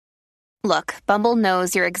Look, Bumble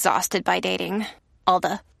knows you're exhausted by dating. All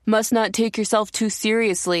the must not take yourself too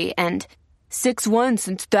seriously and 6'1"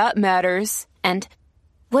 since that matters. And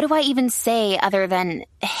what do I even say other than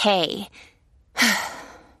hey?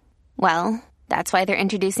 Well, that's why they're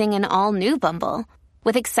introducing an all-new Bumble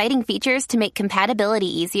with exciting features to make compatibility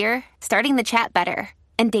easier, starting the chat better,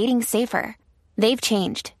 and dating safer. They've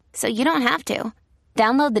changed, so you don't have to.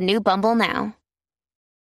 Download the new Bumble now.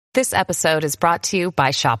 This episode is brought to you by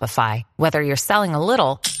Shopify. Whether you're selling a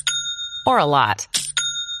little or a lot,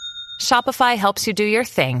 Shopify helps you do your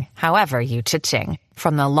thing, however you cha-ching.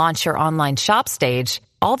 From the launch your online shop stage,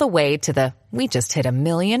 all the way to the we just hit 1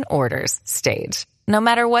 million orders stage. No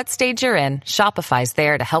matter what stage you're in, Shopify's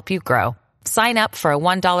there to help you grow. Sign up for a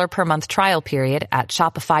 $1 per month trial period at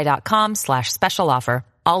shopify.com/special offer,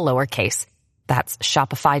 all lowercase. That's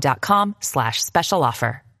shopify.com/special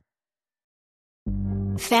offer.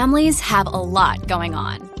 Families have a lot going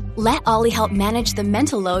on. Let Ollie help manage the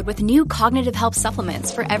mental load with new cognitive help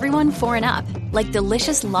supplements for everyone 4 and up, like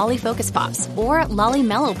delicious Lolly Focus Pops or Lolly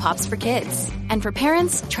Mellow Pops for kids. And for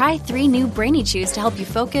parents, try 3 new Brainy Chews to help you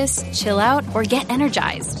focus, chill out, or get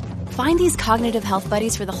energized. Find these cognitive health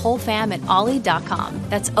buddies for the whole fam at ollie.com.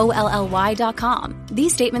 That's OLLY.com.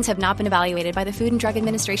 These statements have not been evaluated by the Food and Drug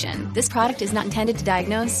Administration. This product is not intended to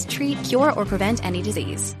diagnose, treat, cure, or prevent any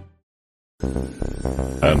disease.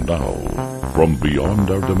 And now, from beyond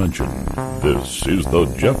our dimension, this is the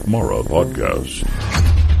Jeff Mara Podcast.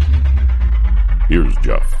 Here's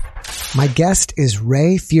Jeff. My guest is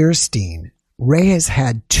Ray Feuerstein. Ray has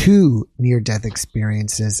had 2 near-death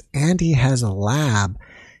experiences, and he has a lab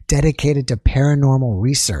dedicated to paranormal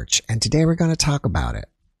research. And today we're going to talk about it.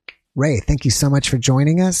 Ray, thank you so much for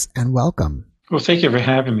joining us, and welcome. Well, thank you for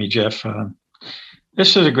having me, Jeff.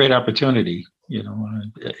 This is a great opportunity.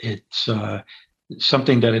 It's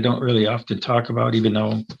something that I don't really often talk about, even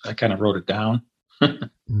though I kind of wrote it down.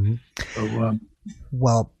 Mm-hmm.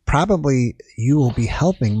 Well, probably you will be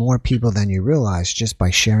helping more people than you realize just by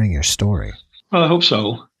sharing your story. Well, I hope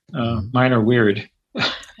so. Mine are weird,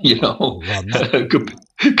 Well,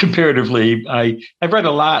 comparatively. I've read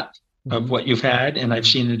a lot of what you've had, and I've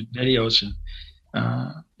seen the videos, and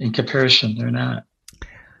in comparison, they're not.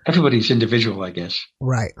 Everybody's individual, I guess.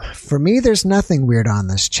 Right. For me, there's nothing weird on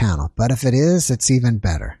this channel, but if it is, it's even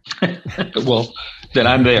better. Well, then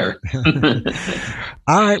I'm there.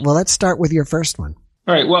 All right. Well, let's start with your first one.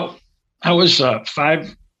 All right. Well, I was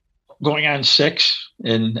 5 going on 6.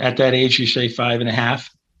 And at that age, you say 5.5.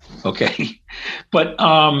 Okay. But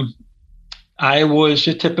I was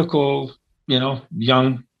a typical,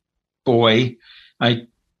 young boy. I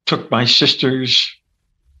took my sister's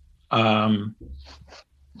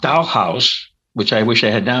dollhouse, which I wish I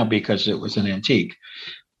had now because it was an antique.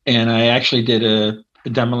 And I actually did a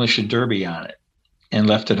demolition derby on it and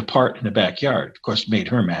left it apart in the backyard. Of course, made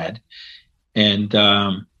her mad. And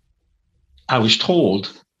I was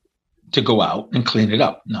told to go out and clean it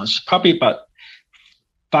up. Now, it's probably about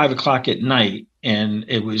 5 o'clock at night, and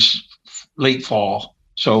it was late fall.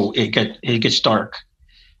 So it gets dark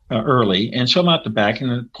early. And so I'm out the back, and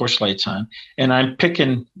the porch light's on, and I'm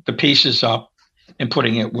picking the pieces up and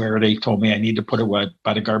putting it where they told me I need to put it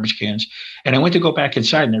by the garbage cans. And I went to go back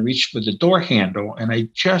inside, and I reached for the door handle, and I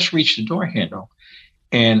just reached the door handle,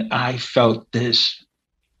 and I felt this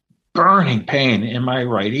burning pain in my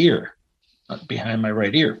right ear, behind my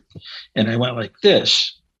right ear. And I went like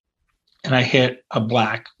this, and I hit a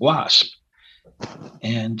black wasp,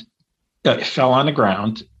 and it fell on the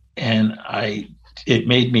ground, and it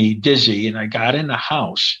made me dizzy, and I got in the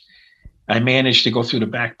house. I managed to go through the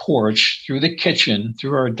back porch, through the kitchen,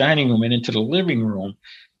 through our dining room, and into the living room,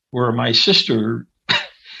 where my sister,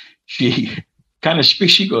 she kind of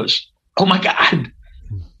speaks. She goes, "Oh my God!"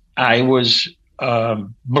 I was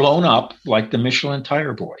blown up like the Michelin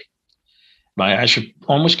tire boy. My eyes were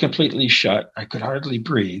almost completely shut. I could hardly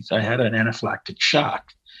breathe. I had an anaphylactic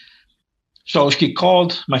shock. So she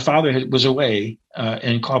called. My father was away,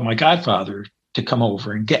 and called my godfather to come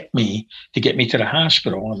over and get me to the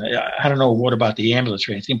hospital. And I don't know what about the ambulance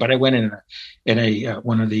or anything, but I went in a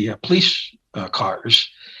one of the police cars.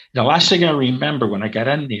 The last thing I remember when I got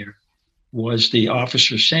in there was the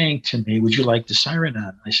officer saying to me, "Would you like the siren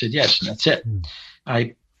on?" I said, "Yes," and that's it.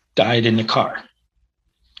 I died in the car.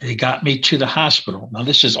 They got me to the hospital. Now,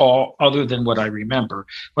 this is all other than what I remember,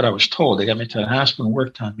 what I was told. They got me to the hospital and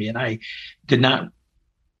worked on me, and I did not,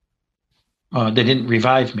 they didn't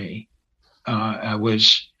revive me. I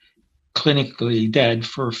was clinically dead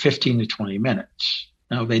for 15 to 20 minutes.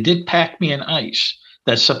 Now, they did pack me in ice.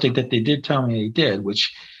 That's something that they did tell me they did,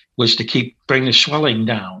 which was to bring the swelling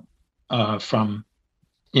down from,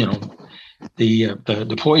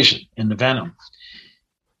 the poison and the venom.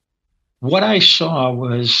 What I saw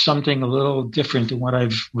was something a little different than what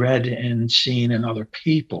I've read and seen in other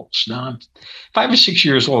people's. Now I'm 5 or 6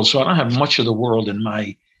 years old, so I don't have much of the world in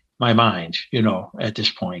my mind, at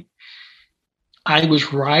this point. I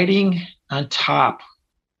was riding on top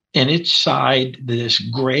and inside this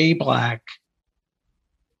gray-black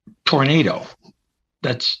tornado.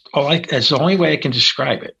 That's the only way I can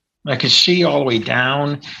describe it. I could see all the way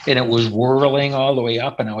down, and it was whirling all the way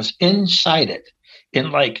up, and I was inside it,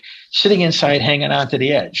 and like sitting inside, hanging on to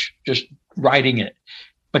the edge, just riding it.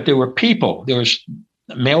 But there were people, there was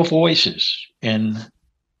male voices in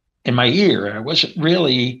my ear. I wasn't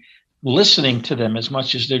really listening to them as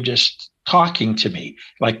much as they're just talking to me,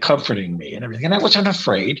 like comforting me and everything. And I wasn't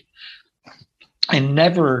afraid. I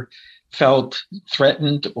never felt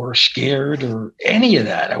threatened or scared or any of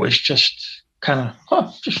that. I was just kind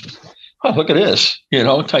of, look at this,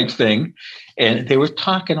 type thing. And they were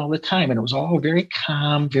talking all the time, and it was all very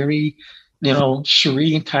calm, very,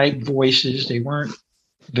 serene type voices. They weren't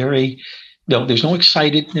very, there's no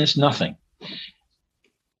excitedness, nothing.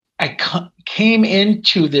 I came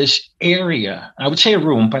into this area. I would say a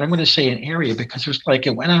room, but I'm going to say an area because it was like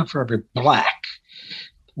it went on forever, black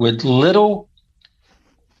with little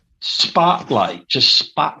spotlight, just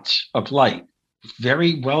spots of light,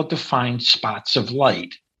 very well-defined spots of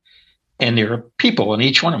light. And there are people in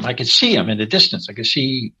each one of them. I could see them in the distance. I could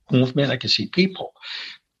see movement. I could see people.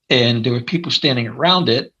 And there were people standing around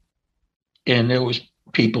it, and there was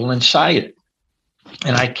people inside it.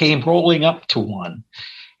 And I came rolling up to one.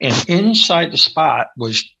 And inside the spot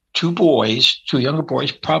was two younger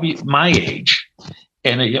boys, probably my age,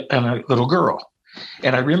 and a little girl.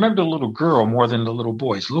 And I remember the little girl more than the little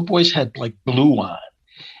boys. The little boys had like blue on,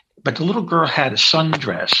 but the little girl had a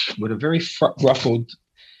sundress with a very ruffled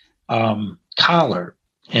collar,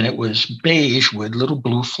 and it was beige with little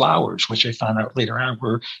blue flowers, which I found out later on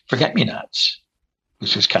were forget-me-nots,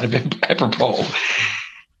 which was kind of apropos.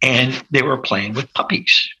 And they were playing with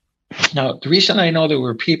puppies. Now, the reason I know there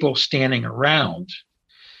were people standing around,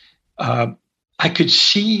 I could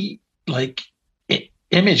see like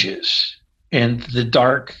images in the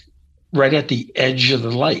dark, right at the edge of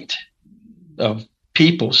the light, of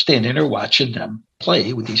people standing there watching them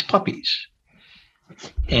play with these puppies.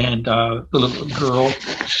 And the little girl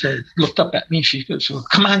looked up at me. She goes, well,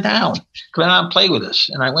 come on down, play with us.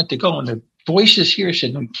 And I went to go, and the voices here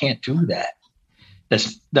said, no, you can't do that.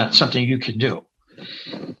 That's not something you can do.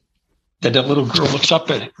 Then the little girl looks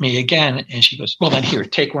up at me again, and she goes, well, then here,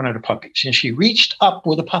 take one of the puppies. And she reached up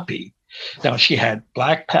with a puppy. Now, she had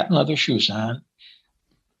black patent leather shoes on,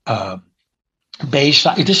 beige.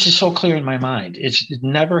 This is so clear in my mind. It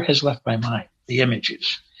never has left my mind, the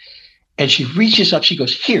images. And she reaches up. She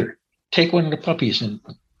goes, here, take one of the puppies. And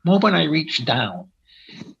the moment I reached down,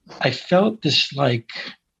 I felt this like,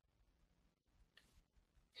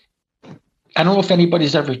 I don't know if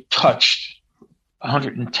anybody's ever touched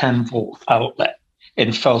 110 volt outlet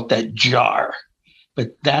and felt that jar,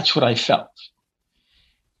 but that's what I felt.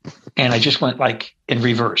 And I just went like in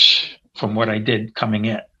reverse from what I did coming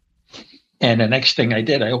in. And the next thing I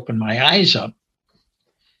did, I opened my eyes up,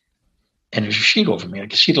 and there's a sheet over me. I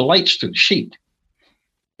could see the lights through the sheet.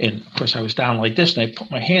 And of course I was down like this, and I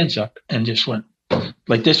put my hands up and just went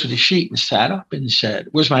like this with the sheet and sat up and said,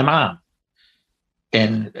 where's my mom?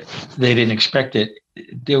 And they didn't expect it.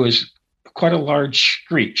 There was quite a large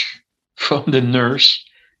screech from the nurse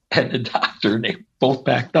and the doctor. They both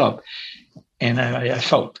backed up, and I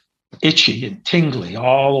felt itchy and tingly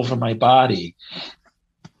all over my body.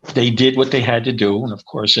 They did what they had to do. And of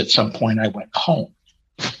course, at some point I went home,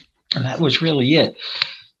 and that was really it.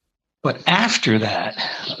 But after that,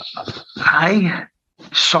 I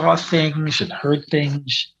saw things and heard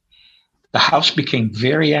things. The house became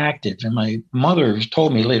very active. And my mother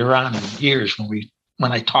told me later on in years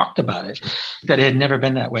when I talked about it, that it had never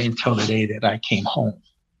been that way until the day that I came home.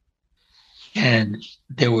 And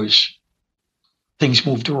there was things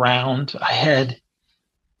moved around. I had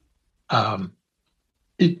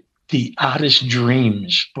the oddest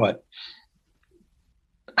dreams, but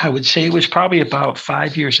I would say it was probably about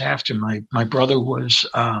 5 years after my brother was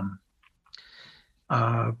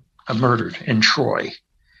murdered in Troy.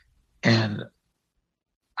 And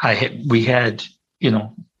we had,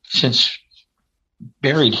 since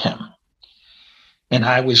buried him. And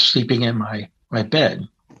I was sleeping in my bed,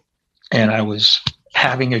 and I was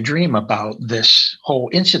having a dream about this whole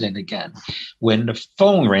incident again when the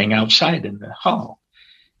phone rang outside in the hall.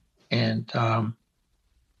 And the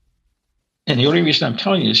only reason I'm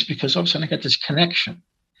telling you is because all of a sudden I got this connection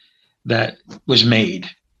that was made.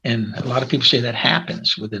 And a lot of people say that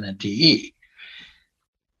happens with an NDE.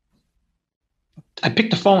 I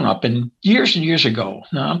picked the phone up, and years ago,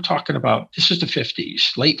 now I'm talking about, this is the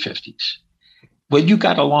 50s, late 50s. When you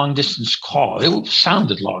got a long distance call, it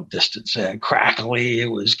sounded long distance, crackly.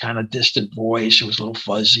 It was kind of distant voice. It was a little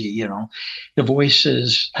fuzzy, you know. The voice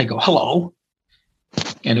says, I go, hello.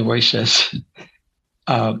 And the voice says,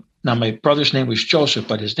 now my brother's name was Joseph,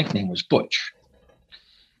 but his nickname was Butch.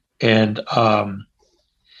 And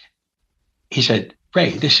he said, Ray,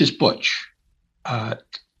 this is Butch.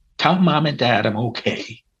 Tell mom and dad I'm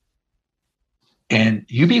okay. And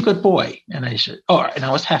you be a good boy. And I said, all right. And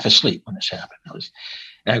I was half asleep when this happened.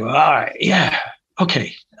 I go, all right, yeah,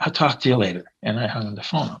 okay, I'll talk to you later. And I hung the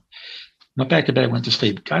phone up. Went back to bed, went to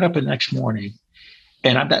sleep, got up the next morning,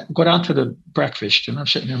 and I go down to the breakfast, and I'm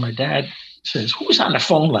sitting there. My dad says, who was on the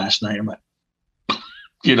phone last night? I'm like,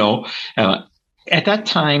 you know, at that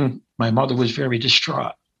time, my mother was very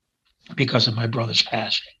distraught because of my brother's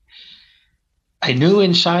passing. I knew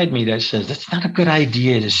inside me that says, that's not a good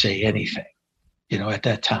idea to say anything. You know, at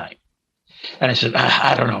that time. And I said,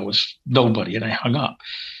 I don't know, it was nobody. And I hung up.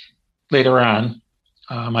 Later on,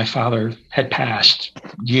 my father had passed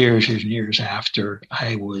years after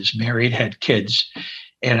I was married, had kids.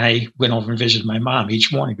 And I went over and visited my mom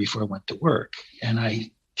each morning before I went to work. And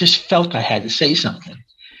I just felt I had to say something.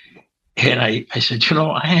 And I said, you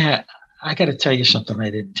know, I got to tell you something I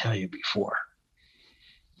didn't tell you before.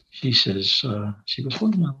 She says,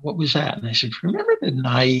 what was that? And I said, remember the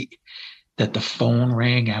night that the phone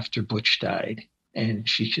rang after Butch died? And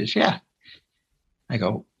she says, yeah. I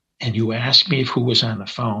go, and you asked me who was on the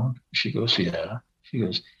phone? She goes, yeah. She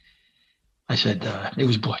goes, I said, it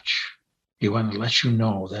was Butch. He wanted to let you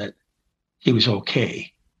know that he was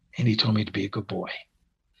okay. And he told me to be a good boy.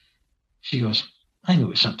 She goes, I knew it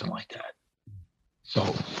was something like that.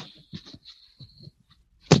 So,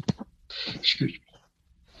 excuse me.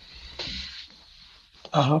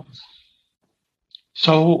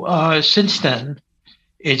 So since then,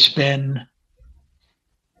 it's been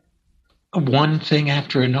one thing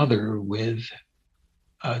after another with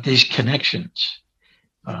these connections.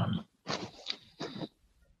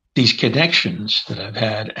 These connections that I've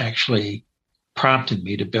had actually prompted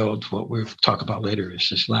me to build what we'll talk about later is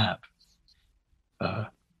this lab.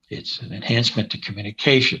 It's an enhancement to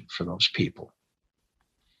communication for those people,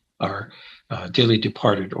 our dearly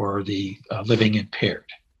departed or the living impaired,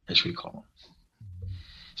 as we call them.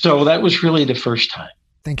 So that was really the first time.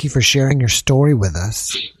 Thank you for sharing your story with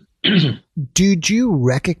us. Did you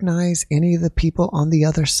recognize any of the people on the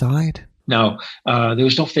other side? No, there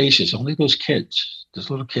was no faces, only those kids, those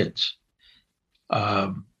little kids.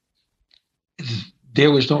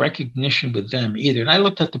 There was no recognition with them either. And I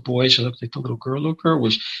looked at the boys, I looked at the little girl. Little girl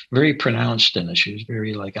was very pronounced in it. She was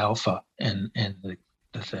very like alpha and the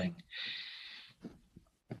thing.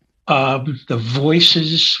 The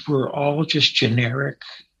voices were all just generic,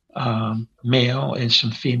 male and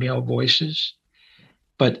some female voices,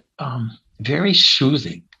 but very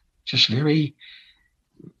soothing, just very,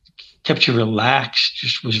 kept you relaxed,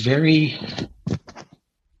 just was very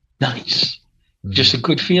nice. Mm-hmm. Just a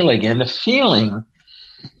good feeling. And the feeling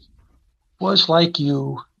was like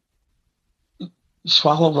you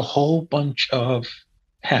swallowed a whole bunch of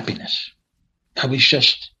happiness. I was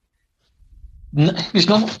just, there's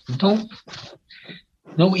no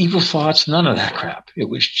evil thoughts, none of that crap. It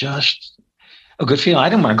was just a good feeling. I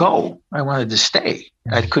didn't want to go. I wanted to stay.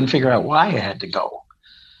 I couldn't figure out why I had to go.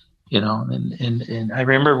 You know, and I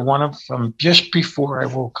remember one of them just before I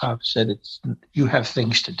woke up said, you have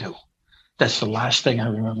things to do. That's the last thing I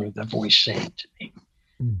remember the voice saying to me.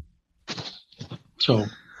 So,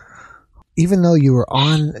 even though you were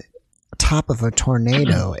on top of a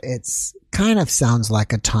tornado, it's kind of sounds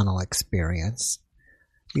like a tunnel experience.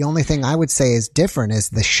 The only thing I would say is different is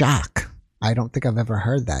the shock. I don't think I've ever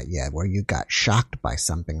heard that yet, where you got shocked by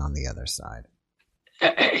something on the other side.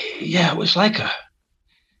 Yeah, it was like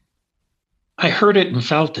I heard it and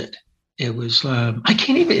felt it. It was, I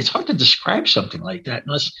can't even, it's hard to describe something like that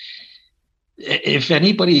unless, if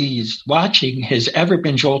anybody is watching has ever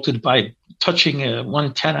been jolted by touching a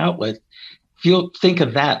 110 outlet, you'll think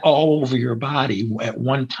of that all over your body at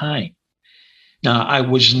one time. Now, I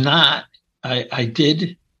was not, I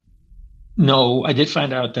did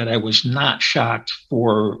find out that I was not shocked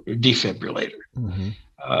for defibrillator.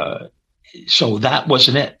 Mm-hmm. So that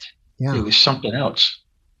wasn't it. Yeah. It was something else.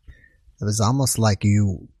 It was almost like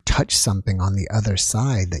you touched something on the other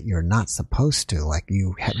side that you're not supposed to. Like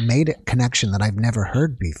you had made a connection that I've never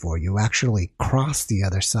heard before. You actually crossed the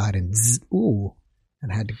other side and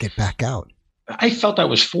and had to get back out. I felt I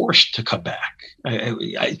was forced to come back.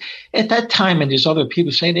 At that time, and there's other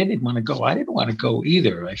people saying they didn't want to go. I didn't want to go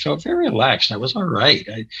either. I felt very relaxed. I was all right.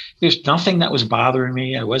 There's nothing that was bothering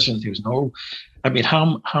me. There was no, I mean,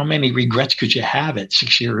 how many regrets could you have at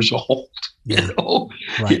 6 years old? Yeah.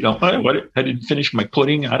 Right. I didn't finish my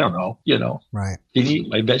pudding. I don't know, Right. Didn't eat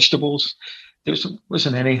my vegetables. There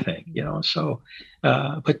wasn't anything, so,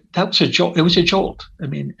 but that was a jolt. It was a jolt. I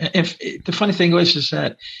mean, the funny thing is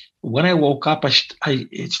that when I woke up,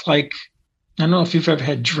 it's like, I don't know if you've ever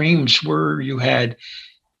had dreams where you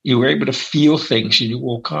were able to feel things and you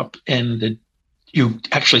woke up and you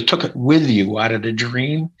actually took it with you out of the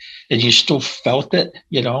dream and you still felt it,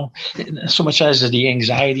 so much as the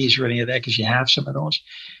anxieties or any of that, because you have some of those.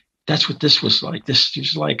 That's what this was like. This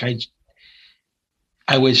was like,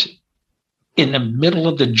 I was in the middle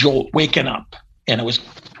of the jolt waking up, and it was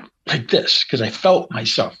like this because I felt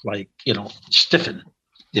myself like, stiffen,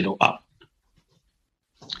 up.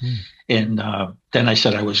 And then I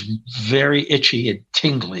said I was very itchy and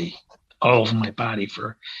tingly all over my body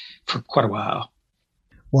for quite a while.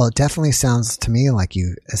 Well, it definitely sounds to me like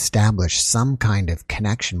you established some kind of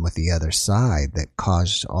connection with the other side that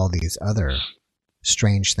caused all these other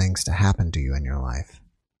strange things to happen to you in your life.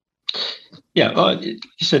 Yeah, you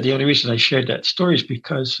said the only reason I shared that story is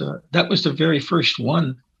because that was the very first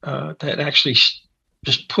one that actually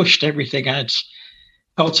just pushed everything else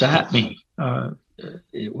at me.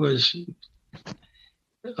 It was,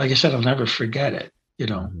 like I said, I'll never forget it,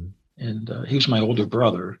 Mm-hmm. And he was my older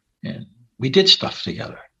brother, and we did stuff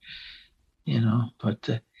together, But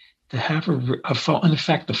to have a phone, and in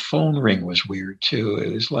fact, the phone ring was weird too.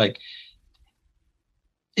 It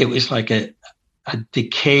was like a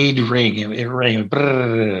decayed ring. It rang.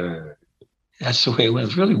 Brrr. That's the way it went. It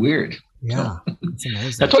was really weird. Yeah, it's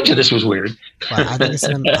amazing. I told you this was weird. Well, I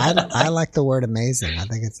think I like the word amazing. I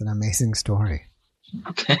think it's an amazing story.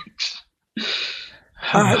 Thanks.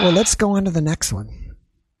 All right, well, let's go on to the next one.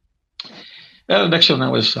 The next one, I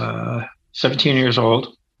was 17 years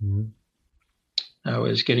old. Mm-hmm. I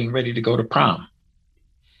was getting ready to go to prom.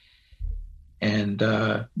 And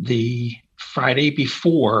the Friday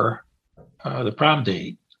before the prom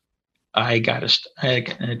date, I got a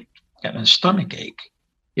stomach ache,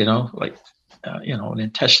 an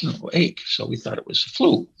intestinal ache. So we thought it was the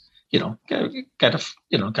flu, got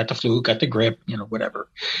the flu, got the grip, whatever.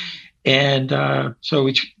 And so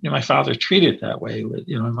my father treated it that way.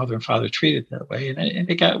 My mother and father treated it that way, and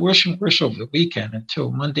it got worse and worse over the weekend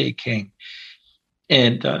until Monday came.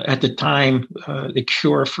 And at the time, the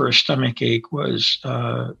cure for a stomach ache was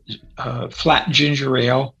flat ginger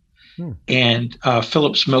ale and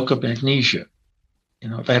Phillips milk of magnesia.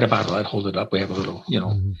 If I had a bottle, I'd hold it up. We have a little,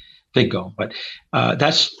 thing going. But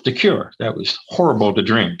that's the cure. That was horrible to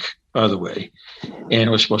drink, by the way, and it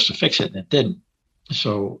was supposed to fix it, and it didn't.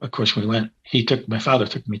 So, of course, my father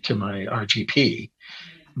took me to my RGP.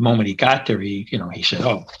 The moment he got there, he said,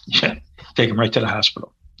 "Oh, yeah, take him right to the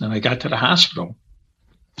hospital." And I got to the hospital,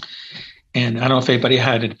 and I don't know if anybody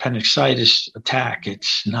had an appendicitis attack.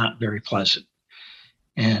 It's not very pleasant.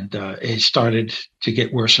 And it started to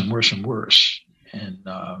get worse and worse and worse. And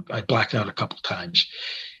I blacked out a couple times.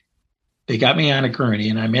 They got me on a gurney,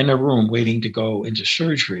 and I'm in a room waiting to go into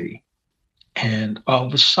surgery. And all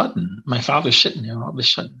of a sudden, my father's sitting there, all of a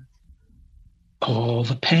sudden, all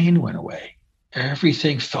the pain went away.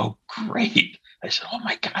 Everything felt great. I said, "Oh,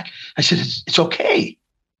 my God." I said, it's okay.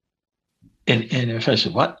 And if I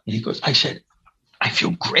said, "What?" And he goes, I said, "I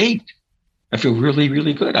feel great. I feel really,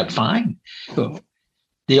 really good. I'm fine." So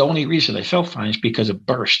the only reason I felt fine is because it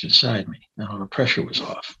burst inside me. The pressure was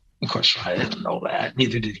off. Of course, I didn't know that.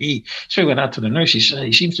 Neither did he. So he went out to the nurse. He said,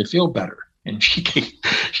 "He seems to feel better." And she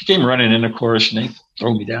came running in, of course, and they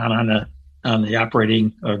threw me down on the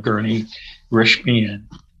operating gurney, rushed me in.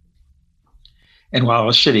 And while I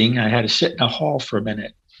was sitting, I had to sit in a hall for a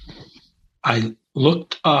minute. I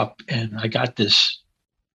looked up, and I got this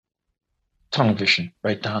tunnel vision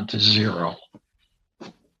right down to zero.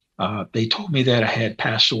 They told me that I had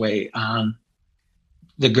passed away on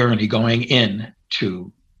the gurney going in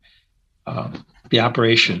to the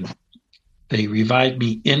operation. They revived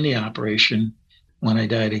me in the operation when I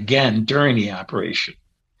died again during the operation.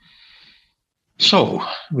 So,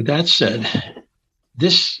 with that said,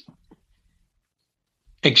 this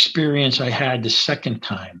experience I had the second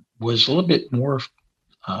time was a little bit more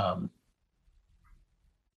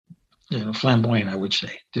flamboyant, I would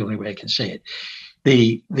say, the only way I can say it.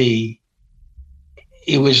 There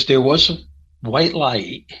was a white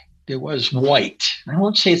light. There was white. I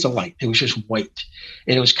won't say it's a light. It was just white.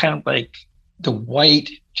 And it was kind of like the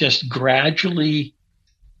white just gradually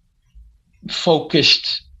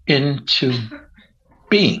focused into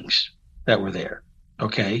beings that were there.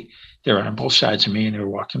 Okay. They were on both sides of me and they were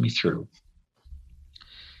walking me through.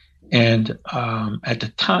 And at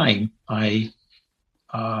the time, I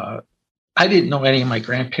didn't know any of my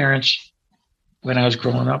grandparents when I was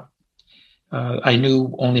growing up. I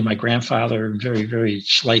knew only my grandfather very, very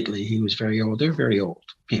slightly. He was very old. They're very old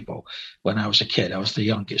people. When I was a kid, I was the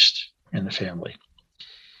youngest in the family.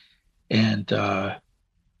 And a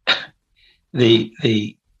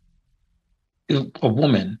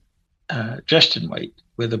woman dressed in white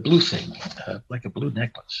with a blue thing, like a blue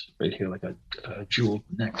necklace right here, like a jeweled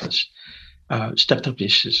necklace, stepped up to me.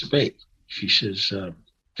 She says, wait, she says,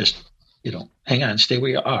 just, hang on, stay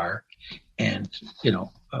where you are. And,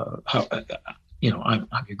 I'm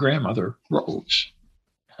your grandmother, Rose.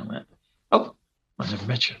 I went, oh, I never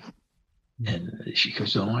met you. And she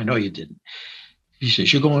goes, oh, I know you didn't. She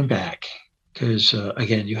says, you're going back because,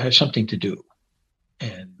 again, you have something to do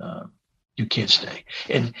and you can't stay.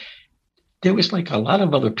 And there was like a lot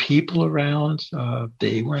of other people around.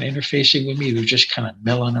 They weren't interfacing with me. They were just kind of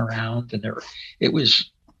milling around. And there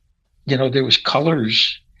was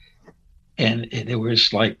colors and there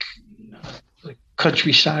was like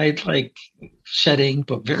countryside like setting,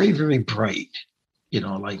 but very, very bright,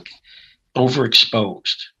 like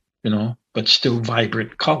overexposed, but still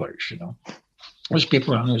vibrant colors, There was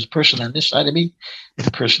people around. There was a person on this side of me and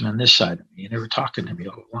a person on this side of me. And they were talking to me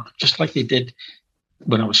all along, just like they did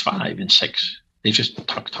when I was 5 and 6. They just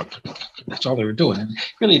talk. That's all they were doing. And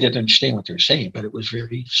really didn't understand what they were saying, but it was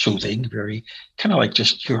very soothing, very kind of like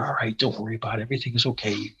just, you're all right. Don't worry about it. Everything is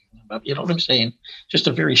okay. You know what I'm saying? Just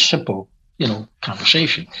a very simple,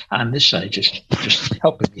 conversation on this side, just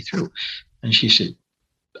helping me through. And she said,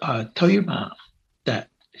 tell your mom that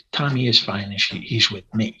Tommy is fine and he's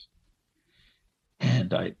with me.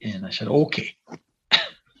 And I said, okay,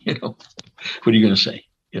 what are you going to say?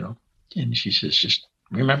 And she says, just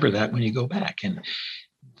remember that when you go back. And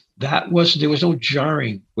there was no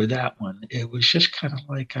jarring with that one. It was just kind of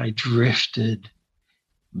like I drifted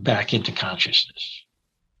back into consciousness.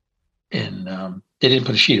 And they didn't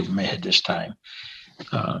put a sheet over my head this time.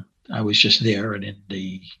 I was just there and in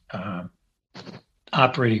the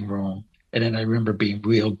operating room. And then I remember being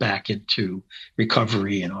wheeled back into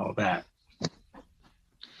recovery and all that.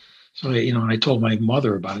 So, and I told my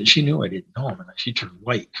mother about it. She knew I didn't know him, and she turned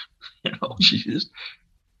white. She just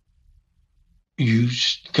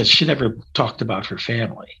because she never talked about her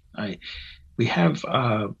family. We have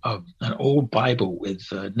an old Bible with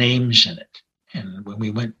names in it. And when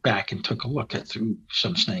we went back and took a look through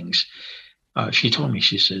some things, she told me,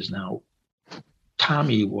 she says, now,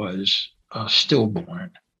 Tommy was a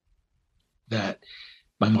stillborn that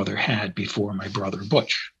my mother had before my brother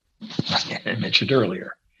Butch, I mentioned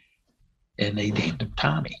earlier. And they named him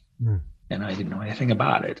Tommy. Mm. And I didn't know anything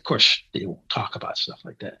about it. Of course, they won't talk about stuff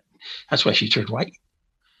like that. That's why she turned white.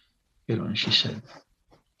 And she said,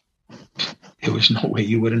 there was no way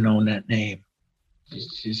you would have known that name.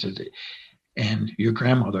 She said, and your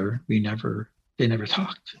grandmother, they never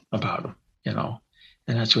talked about him,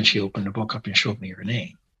 And that's when she opened the book up and showed me her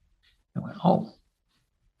name. I went, oh.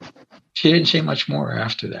 She didn't say much more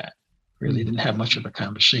after that. Really didn't have much of a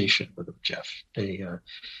conversation with him, Jeff. They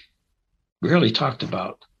rarely talked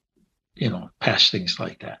about, past things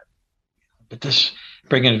like that. But this,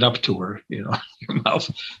 bringing it up to her,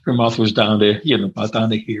 her mouth was down to, about down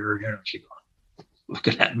to here, she going,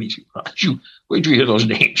 looking at me, where'd you hear those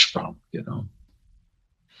names from,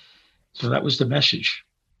 So that was the message.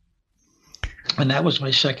 And that was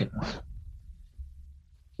my second one.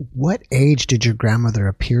 What age did your grandmother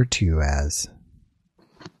appear to you as?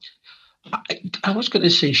 I was going to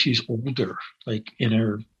say she's older, like in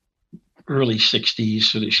her early 60s,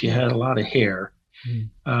 so that she had a lot of hair.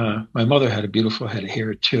 Mm. My mother had a beautiful head of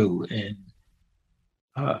hair too, and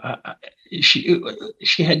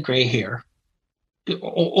she had gray hair.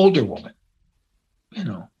 Older woman,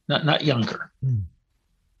 not younger. Mm.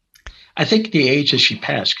 I think the age that she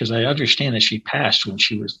passed, because I understand that she passed when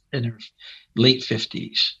she was in her late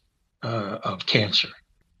 50s of cancer.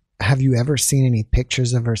 Have you ever seen any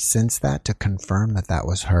pictures of her since that to confirm that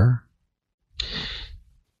was her?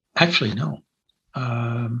 Actually, no.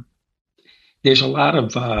 There's a lot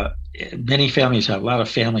of, many families have a lot of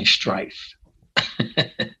family strife.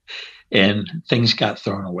 And things got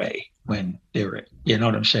thrown away when they were, you know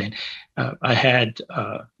what I'm saying? I had,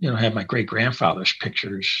 had my great grandfather's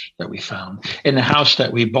pictures that we found in the house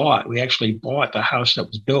that we bought. We actually bought the house that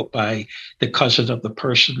was built by the cousin of the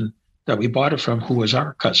person that we bought it from, who was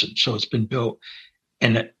our cousin. So it's been built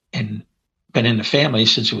and been in the family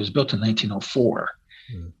since it was built in 1904.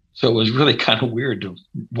 Mm. So it was really kind of weird to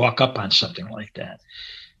walk up on something like that.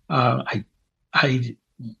 I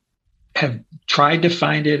have tried to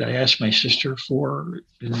find it. I asked my sister for it,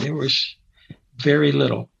 and there was very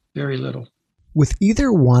little. With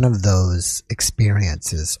either one of those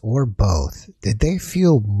experiences or both, did they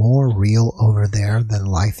feel more real over there than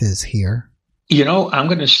life is here? I'm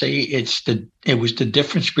going to say it was the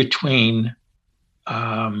difference between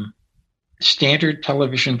standard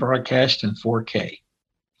television broadcast and 4K.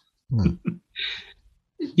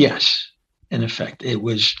 Yes, in effect, it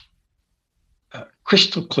was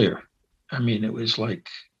crystal clear. I mean, it was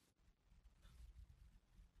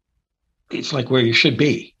it's like where you should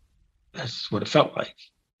be. That's what it felt like.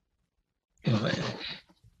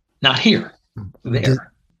 Not here,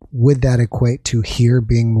 there. Would that equate to here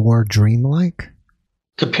being more dreamlike?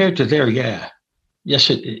 Compared to there, yeah.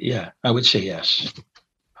 Yes, I would say yes.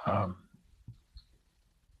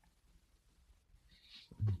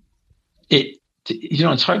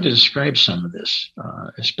 It's hard to describe some of this,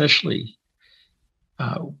 especially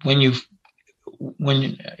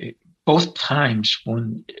when both times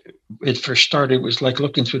when it first started, it was like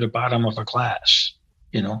looking through the bottom of a glass,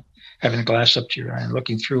 having a glass up to your eye and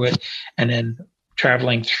looking through it, and then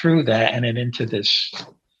traveling through that and then into this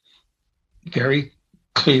very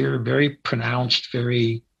clear, very pronounced,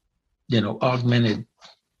 very, augmented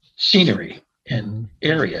scenery and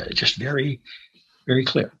area. Just very, very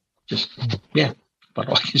clear. Just, yeah, about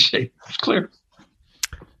all I can say. It's clear.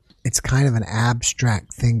 It's kind of an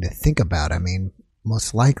abstract thing to think about. I mean,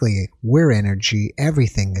 most likely we're energy.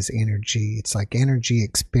 Everything is energy. It's like energy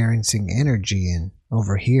experiencing energy. And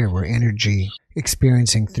over here, we're energy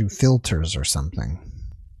experiencing through filters or something.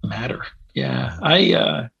 Matter.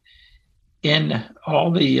 Yeah. In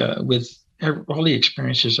all the, with all the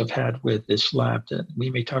experiences I've had with this lab that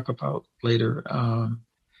we may talk about later,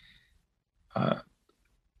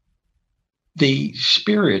 the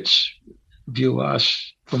spirits view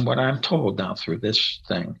us, from what I'm told now through this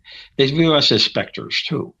thing, they view us as specters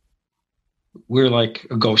too. We're like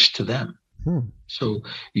a ghost to them. So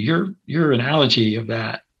your analogy of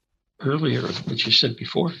that earlier, which you said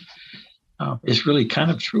before, is really kind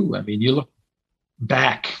of true. I mean, you look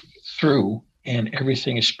back through and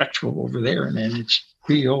everything is spectral over there, and then it's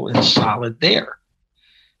real and solid there.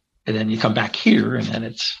 And then you come back here and then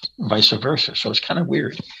it's vice versa. So it's kind of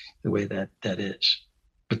weird the way that is.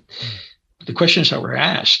 But the questions that were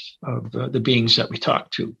asked of the beings that we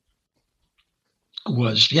talked to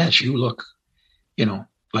was, yes, you look,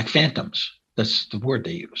 like phantoms. That's the word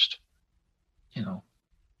they used,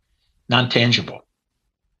 non-tangible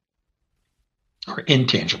or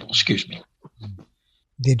intangible, excuse me.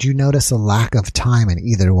 Did you notice a lack of time in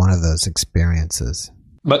either one of those experiences?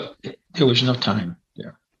 But there was no time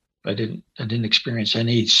there. I didn't experience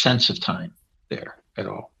any sense of time there at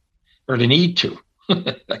all, or the need to.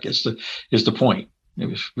 I guess is the point. There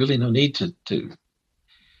was really no need to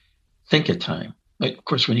think of time. Like, of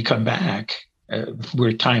course, when you come back,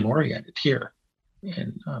 we're time oriented here,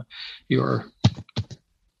 and your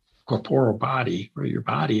corporeal body or your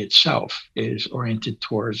body itself is oriented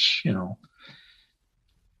towards,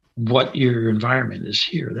 what your environment is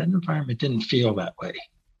here. That environment didn't feel that way.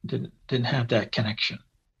 Didn't have that connection.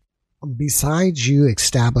 Besides you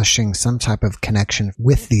establishing some type of connection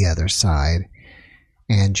with the other side,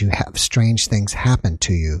 and you have strange things happen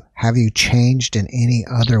to you, have you changed in any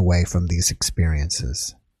other way from these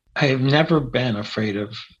experiences? I have never been afraid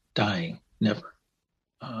of dying. Never.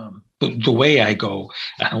 The way I go,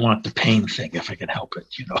 I don't want the pain thing if I can help it,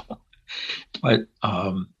 But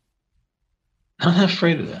I'm not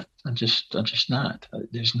afraid of that. I'm just not.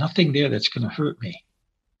 There's nothing there that's going to hurt me.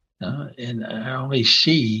 And I only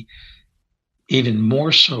see, even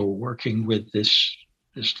more so working with this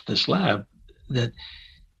lab, that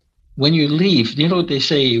when you leave, they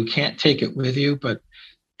say you can't take it with you, but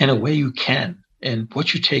in a way you can. And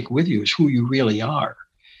what you take with you is who you really are.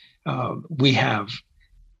 We have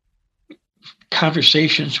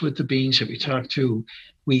conversations with the beings that we talk to.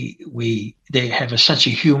 They have a sense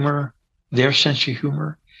of humor, their sense of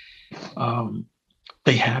humor.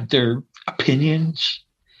 They have their opinions.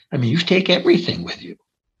 I mean, you take everything with you,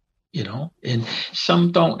 and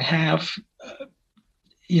some don't have,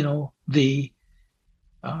 the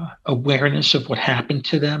awareness of what happened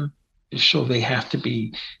to them. So they have to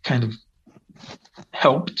be kind of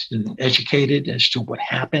helped and educated as to what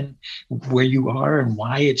happened, where you are and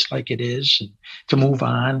why it's like it is, and to move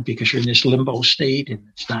on because you're in this limbo state and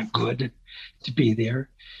it's not good to be there.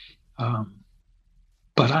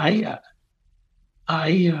 But I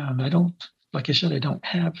don't, like I said, I don't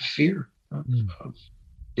have fear of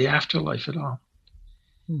the afterlife at all.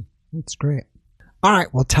 That's great. All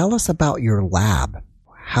right. Well, tell us about your lab.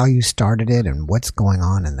 how you started it and what's going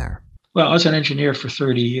on in there? Well, I was an engineer for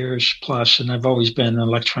 30 years plus, and I've always been an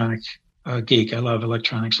electronic geek. I love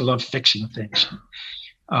electronics. I love fixing things.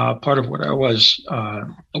 Part of what I was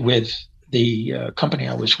with the company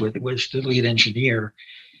I was with was the lead engineer,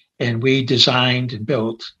 and we designed and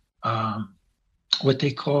built what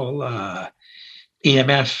they call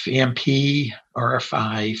EMF, EMP,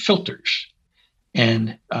 RFI filters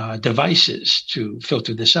and devices to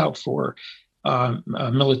filter this out for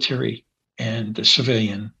military and the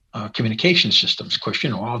civilian communication systems. Of course,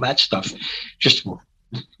 all that stuff just will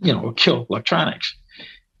kill electronics.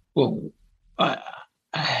 Well, I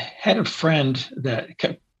had a friend that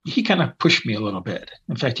he kind of pushed me a little bit.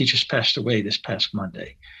 In fact, he just passed away this past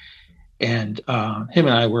Monday. And him and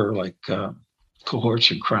I were like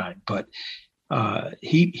cohorts in crime, but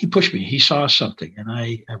he pushed me. He saw something, and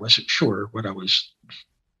I wasn't sure what I was,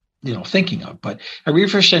 thinking of. But I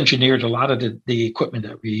reverse engineered a lot of the equipment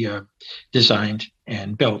that we designed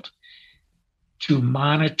and built to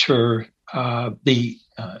monitor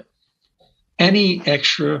any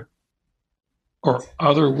extra or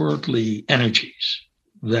otherworldly energies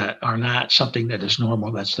that are not something that is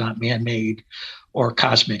normal, that's not man-made or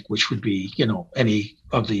cosmic, which would be, any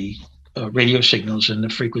of the radio signals and the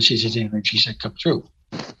frequencies of the energies that come through.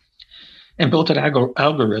 And built an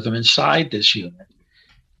algorithm inside this unit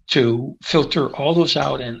to filter all those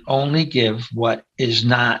out and only give what is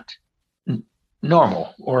not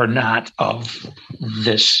normal or not of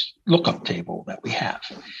this lookup table that we have.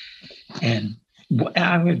 And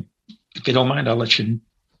if you don't mind, I'll let you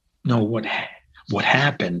know what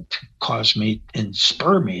happened to cause me and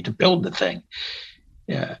spur me to build the thing.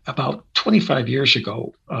 About 25 years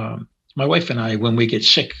ago, my wife and I, when we get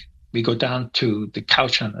sick, we go down to the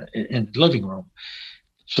couch in the living room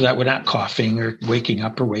so that we're not coughing or waking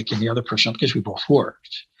up or waking the other person up, because we both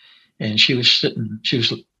worked. And she was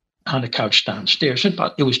on the couch downstairs. It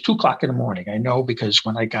was 2:00 in the morning. I know because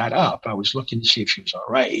when I got up, I was looking to see if she was all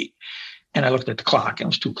right. And I looked at the clock, and it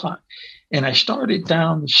was 2:00. And I started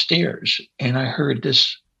down the stairs, and I heard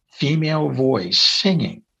this female voice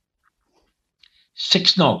singing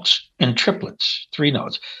 6 notes in triplets, 3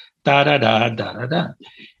 notes, da da da da da da.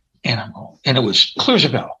 And it was clear as a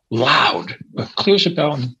bell, loud, but clear as a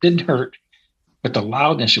bell, and didn't hurt. But the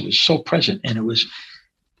loudness, it was so present, and it was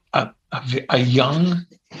a young,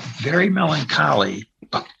 very melancholy,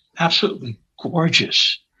 but absolutely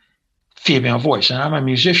gorgeous female voice. And I'm a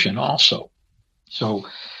musician also. So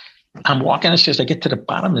I'm walking the stairs. I get to the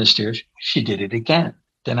bottom of the stairs. She did it again.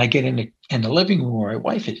 Then I get in the living room where my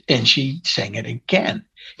wife is, and she sang it again.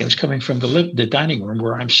 It was coming from the dining room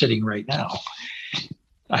where I'm sitting right now.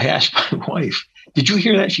 I asked my wife, "Did you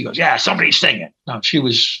hear that?" She goes, "Yeah, somebody's singing." Now, she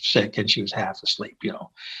was sick and she was half asleep,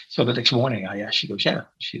 So the next morning I asked, she goes, "Yeah."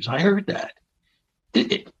 She goes, "I heard that."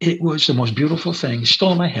 It was the most beautiful thing,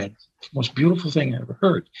 still in my head, the most beautiful thing I ever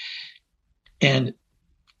heard. And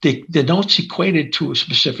the notes equated to a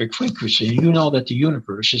specific frequency. And you know that the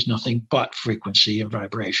universe is nothing but frequency and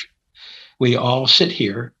vibration. We all sit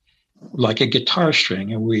here like a guitar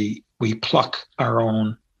string, and we pluck our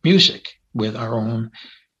own music with our own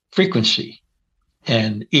frequency.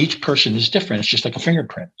 And each person is different. It's just like a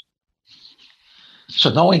fingerprint. So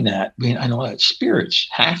knowing that, I know that spirits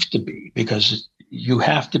have to be, because you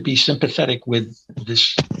have to be sympathetic with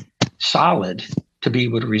this solid to be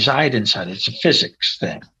able to reside inside it. It's a physics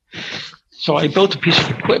thing. So I built a piece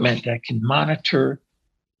of equipment that can monitor,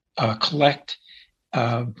 collect,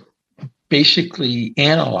 basically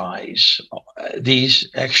analyze these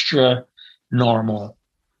extra normal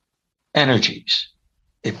energies.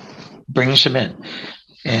 It brings them in.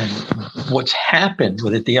 And what's happened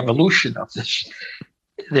with it, the evolution of this,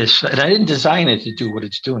 and I didn't design it to do what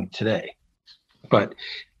it's doing today, but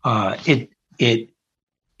it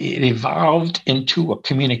evolved into a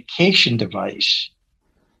communication device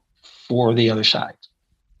for the other side,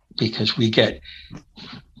 because we get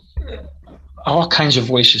all kinds of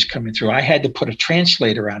voices coming through. I had to put a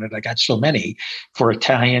translator on it. I got so many, for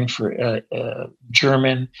Italian, for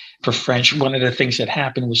German, for French. One of the things that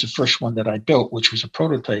happened was the first one that I built, which was a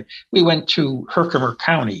prototype. We went to Herkimer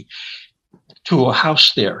County to a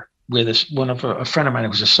house there with a friend of mine who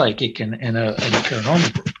was a psychic and a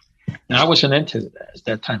paranormal group. And I wasn't into that at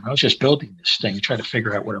that time. I was just building this thing, trying to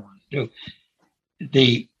figure out what I wanted to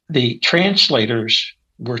do. The translators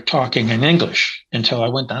were talking in English until I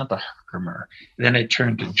went down to Herkimer. Then it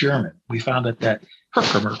turned to German. We found out that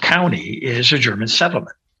Herkimer County is a German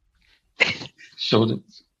settlement. So the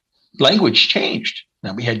language changed.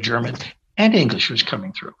 Now we had German and English was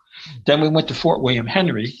coming through. Then we went to Fort William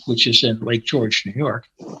Henry, which is in Lake George, New York.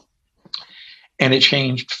 And it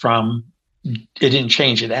changed from it didn't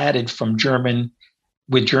change. It added from German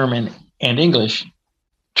and English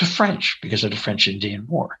to French because of the French-Indian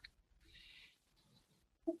War.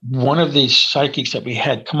 One of these psychics that we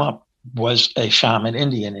had come up was a shaman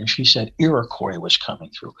Indian, and she said Iroquois was coming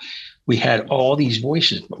through. We had all these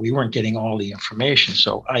voices, but we weren't getting all the information.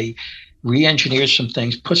 So I re-engineered some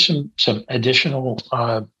things, put some additional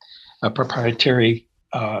proprietary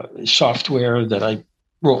software that I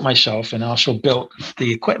wrote myself, and also built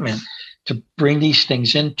the equipment to bring these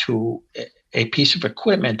things into a piece of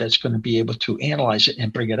equipment that's going to be able to analyze it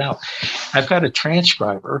and bring it out. I've got a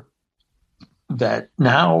transcriber that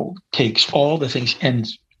now takes all the things and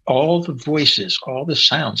all the voices, all the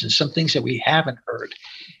sounds, and some things that we haven't heard,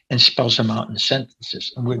 and spells them out in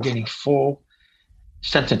sentences. And we're getting full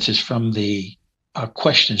sentences from the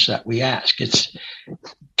questions that we ask. It's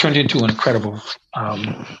turned into an incredible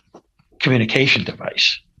communication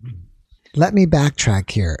device. Let me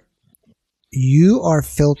backtrack here. You are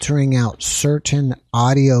filtering out certain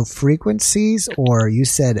audio frequencies, or you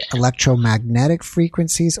said electromagnetic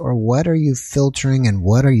frequencies, or what are you filtering and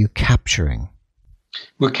what are you capturing?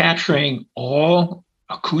 We're capturing all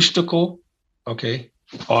acoustical,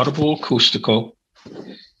 audible acoustical,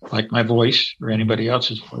 like my voice or anybody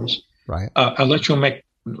else's voice. Right.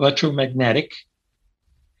 Electromagnetic,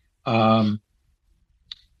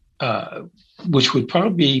 which would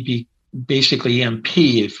probably be basically EMP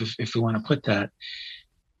if we want to put that.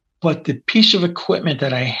 But the piece of equipment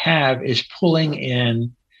that I have is pulls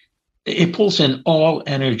in all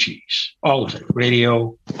energies, all of it,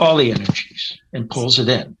 radio, all the energies, and pulls it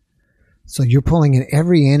in. So you're pulling in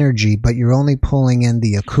every energy, but you're only pulling in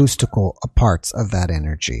the acoustical parts of that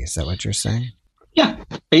energy. Is that what you're saying? Yeah,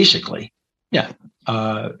 basically. Yeah.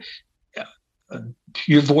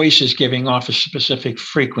 Your voice is giving off a specific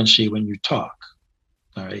frequency when you talk.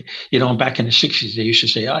 All right. Back in the 60s, they used to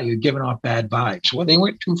say, you're giving off bad vibes. Well, they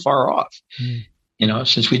weren't too far off,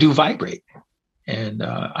 since we do vibrate. And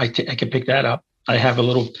I can pick that up. I have a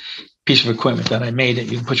little piece of equipment that I made that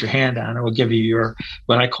you can put your hand on. It will give you your,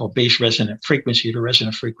 what I call base resonant frequency, the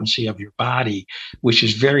resonant frequency of your body, which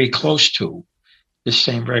is very close to the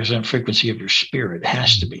same resonant frequency of your spirit. It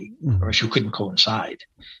has to be, or else you couldn't coincide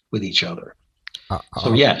with each other.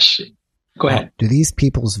 So yes. Go ahead. Do these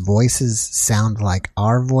people's voices sound like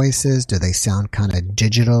our voices? Do they sound kind of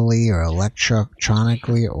digitally or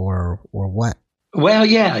electronically or what? Well,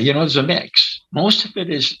 yeah, there's a mix. Most of it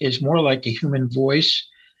is more like a human voice,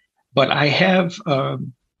 but I have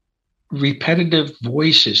repetitive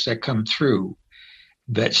voices that come through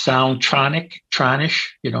that sound tronish,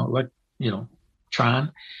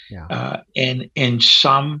 Tron. Yeah. And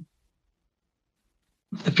some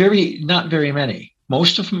not very many.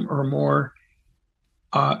 Most of them are more,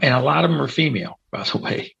 and a lot of them are female, by the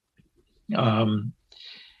way.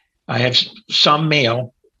 I have some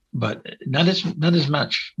male, but not as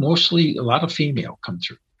much. Mostly a lot of female come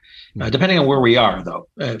through. Depending on where we are, though.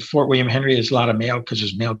 Fort William Henry is a lot of male because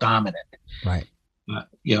it's male dominant. Right.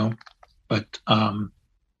 But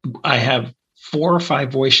I have 4 or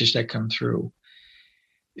 5 voices that come through.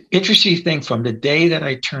 Interesting thing, from the day that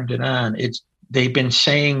I turned it on, they've been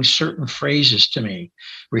saying certain phrases to me,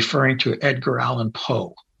 referring to Edgar Allan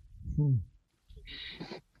Poe,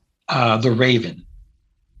 The Raven.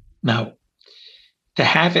 Now, to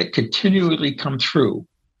have it continually come through,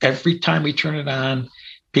 every time we turn it on,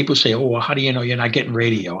 people say, well, how do you know you're not getting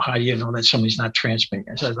radio? How do you know that somebody's not transmitting?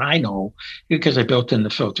 I said, I know, because I built in the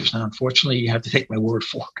filters. Now, unfortunately, you have to take my word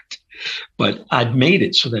for it. But I've made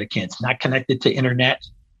it so that it's not connected to internet.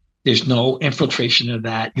 There's no infiltration of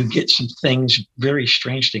that. You get some things, very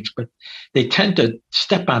strange things, but they tend to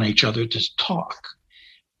step on each other to talk.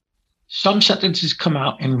 Some sentences come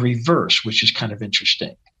out in reverse, which is kind of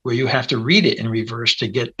interesting, where you have to read it in reverse to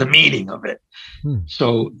get the meaning of it.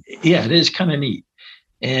 So, yeah, it is kind of neat.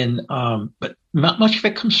 And but not much of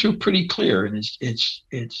it comes through pretty clear, and it's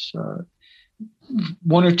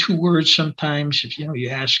 1 or 2 words sometimes. If you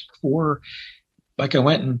ask for, like I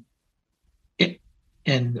went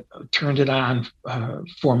and turned it on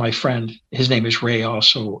for my friend. His name is Ray,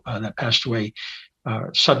 also, that passed away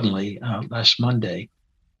suddenly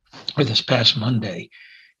this past Monday.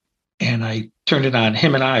 And I turned it on.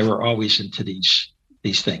 Him and I were always into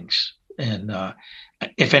these things. And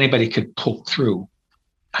if anybody could pull through,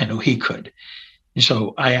 I know he could. And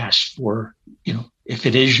so I asked for, if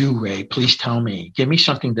it is you, Ray, please tell me. Give me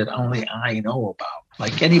something that only I know about,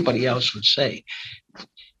 like anybody else would say.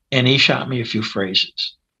 And he shot me a few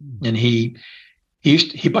phrases, and he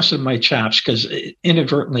busted my chops because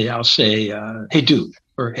inadvertently I'll say, hey, dude,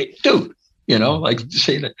 or hey, dude, like to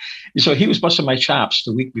say that. So he was busting my chops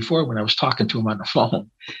the week before when I was talking to him on the phone,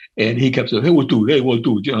 and he kept saying, "Hey, we'll do it.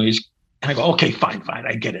 And I go, "Okay, fine,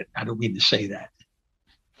 I get it. I don't mean to say that."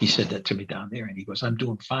 He said that to me down there, and he goes, "I'm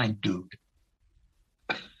doing fine, dude."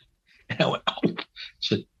 And I went, "Oh," I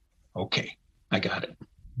said, "Okay, I got it."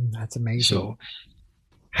 That's amazing. So,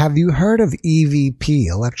 have you heard of EVP,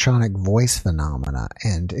 electronic voice phenomena?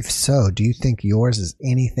 And if so, do you think yours is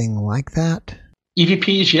anything like that?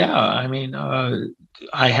 EVPs, yeah. I mean,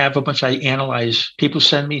 I have a bunch. I analyze. People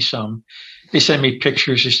send me some. They send me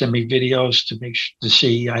pictures. They send me videos to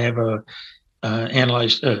see. I have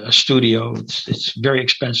analyzed a studio. It's very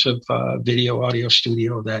expensive video audio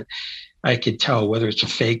studio that I could tell whether it's a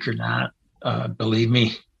fake or not. Believe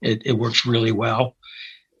me, it works really well.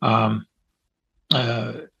 And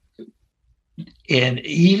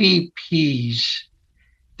EVPs,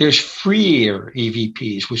 there's freer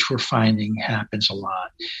EVPs, which we're finding happens a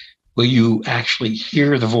lot, where you actually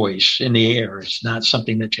hear the voice in the air. It's not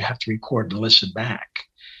something that you have to record and listen back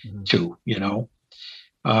to,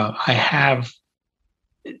 I have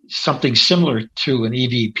something similar to an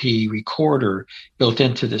EVP recorder built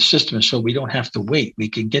into the system, so we don't have to wait. We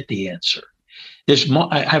can get the answer.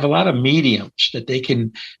 I have a lot of mediums that they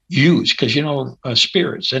can use because,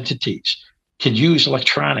 spirits, entities can use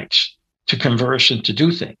electronics to converse and to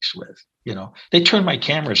do things with. They turn my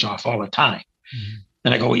cameras off all the time. Mm-hmm.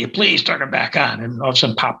 And I go, "Will you please turn them back on?" And all of a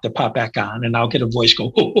sudden pop back on, and I'll get a voice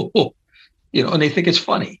go, "Oh, oh, oh," and they think it's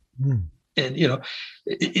funny. Mm. And,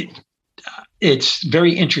 it's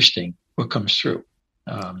very interesting what comes through.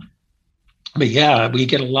 But yeah, we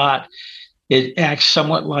get a lot. It acts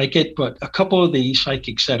somewhat like it, but a couple of the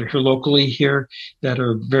psychics that are here locally here that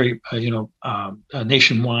are very,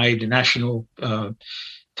 nationwide, national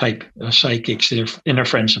type psychics, they're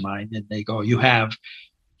friends of mine, and they go, "You have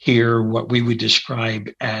here what we would describe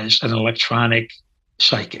as an electronic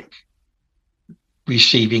psychic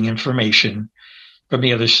receiving information from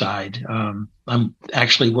the other side." I'm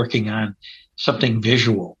actually working on something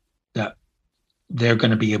visual that they're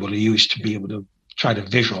going to be able to use to be able to try to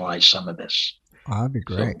visualize some of this. Oh, that'd be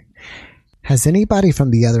great. So, has anybody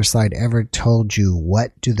from the other side ever told you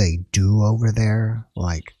what do they do over there?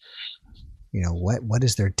 Like, what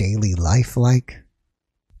is their daily life like?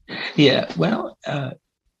 Yeah, well, a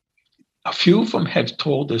few of them have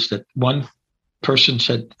told us that one person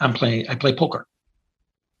said, I play poker.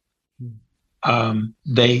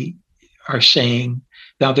 They are saying,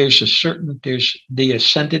 now there's the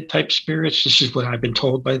ascended type spirits. This is what I've been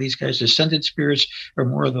told by these guys. Ascended spirits are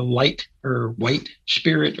more of the light or white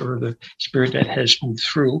spirit, or the spirit that has moved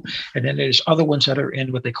through. And then there's other ones that are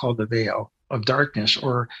in what they call the veil of darkness,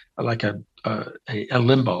 or like a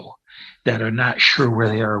limbo, that are not sure where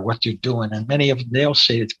they are or what they're doing. And many of them, they'll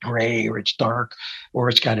say it's gray or it's dark or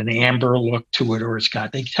it's got an amber look to it, or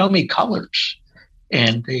they tell me colors,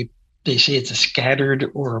 and they say it's a scattered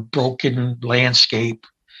or a broken landscape.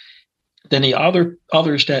 Then the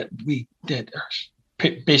others that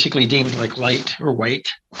are basically deemed like light or white,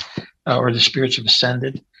 or the spirits have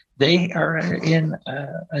ascended, they are in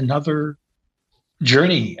another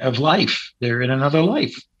journey of life. They're in another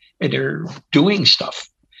life, and they're doing stuff.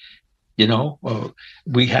 It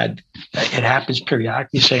happens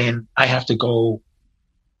periodically, saying, "I have to go,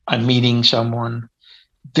 I'm meeting someone."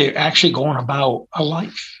 They're actually going about a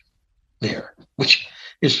life there, which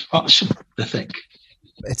is awesome to think.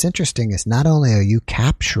 It's interesting. It's not only are you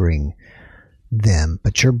capturing them,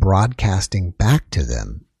 but you're broadcasting back to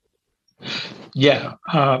them. Yeah.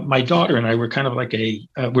 My daughter and I were kind of like a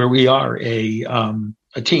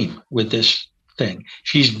team with this thing.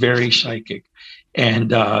 She's very psychic.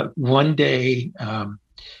 And one day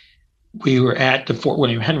we were at the Fort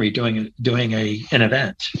William Henry doing an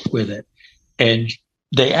event with it. And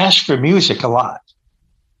they ask for music a lot.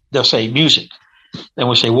 They'll say music. Then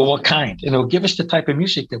we'll say, "Well, what kind?" And they'll give us the type of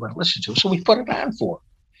music they want to listen to. So we put it on for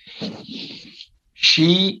her.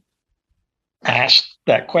 She asked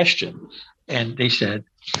that question, and they said,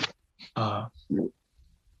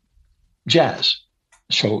 jazz.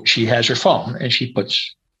 So she has her phone, and she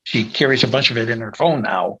carries a bunch of it in her phone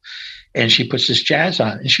now, and she puts this jazz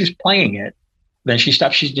on, and she was playing it. Then she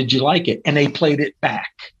stopped. She said, "Did you like it?" And they played it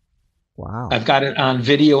back. Wow. I've got it on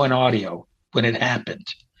video and audio when it happened.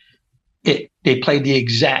 They played the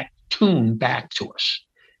exact tune back to us,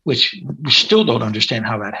 which we still don't understand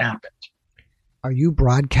how that happened. Are you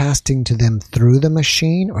broadcasting to them through the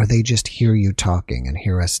machine, or they just hear you talking and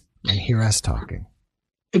hear us talking?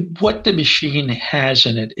 What the machine has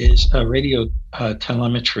in it is a radio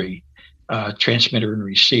telemetry transmitter and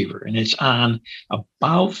receiver, and it's on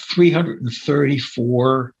about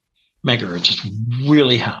 334 megahertz. It's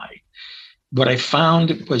really high. what I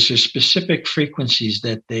found was there's specific frequencies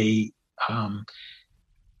that they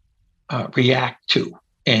react to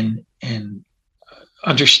and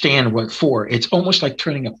understand what for. It's almost like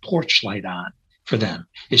turning a porch light on for them.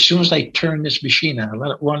 As soon as I turn this machine on, I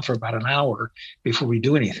let it run for about an hour before we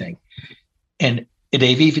do anything. And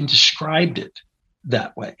they've even described it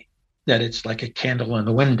that way, that it's like a candle in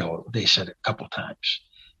the window. They said it a couple of times.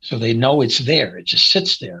 So they know it's there. It just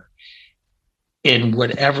sits there in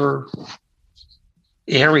whatever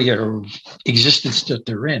area or existence that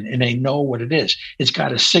they're in, and they know what it is. It's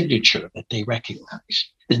got a signature that they recognize.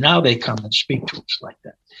 And now they come and speak to us like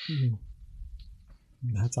that. Mm-hmm.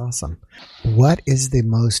 That's awesome. What is the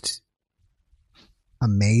most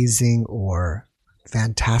amazing or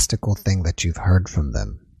fantastical thing that you've heard from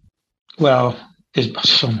them? Well, there's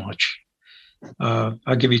so much.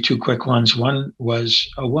 I'll give you two quick ones. One was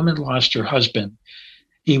a woman lost her husband.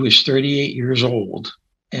 He was 38 years old,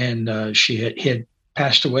 and he had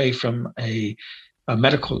passed away from a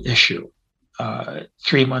medical issue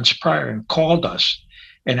 3 months prior, and called us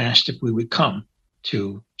and asked if we would come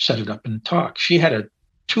to set it up and talk. She had a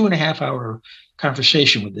 2.5-hour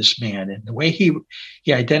conversation with this man, and the way he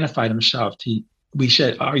identified himself, we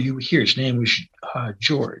said, "Are you here?" His name was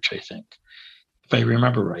George, I think, if I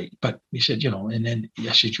remember right. But we said, and then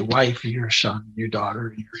I said, "Your wife, your son, your daughter,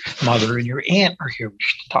 and your mother, and your aunt are here. We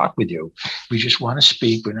should talk with you. We just want to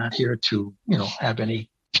speak. We're not here to, have any,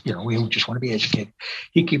 we just want to be educated."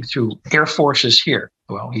 He came through. Air Force is here.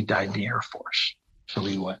 Well, he died in the Air Force. So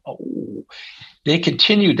we went, oh. They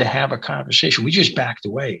continued to have a conversation. We just backed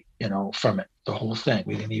away, from it, the whole thing.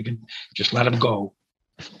 We didn't even just let him go.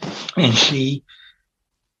 And she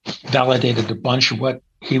validated a bunch of what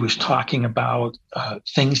he was talking about,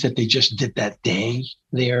 things that they just did that day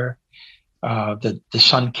there. The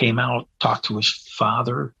son came out, talked to his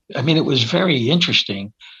father. I mean, it was very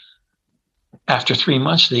interesting after 3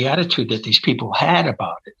 months, the attitude that these people had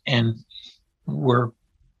about it, and were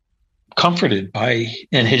comforted by,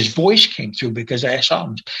 and his voice came through because I saw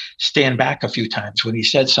him stand back a few times when he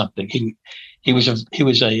said something. He liked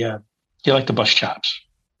the bus chops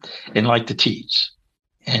and liked the teas.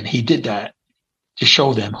 And he did that to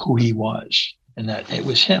show them who he was and that it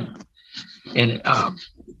was him. And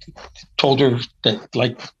told her that,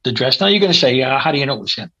 like the dress. Now you're going to say, how do you know it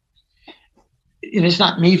was him? And it's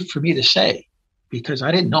not for me to say, because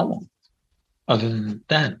I didn't know him other than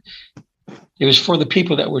then. It was for the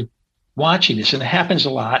people that were watching this, and it happens a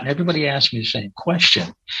lot. And everybody asks me the same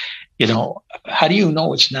question. How do you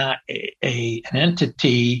know it's not an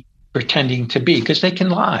entity pretending to be? Because they can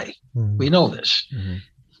lie. Mm-hmm. We know this. Mm-hmm.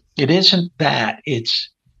 It isn't that. It's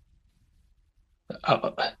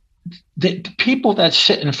the people that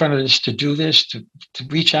sit in front of this to do this, to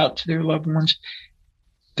reach out to their loved ones,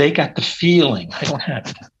 they got the feeling. I don't have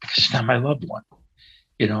it because it's not my loved one.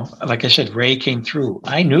 Like I said, Ray came through.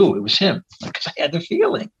 I knew it was him because I had the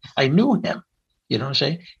feeling. I knew him. You know what I'm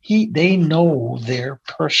saying? They know their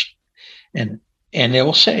person, and they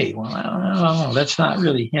will say, "Well, I don't know, that's not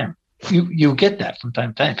really him." You get that from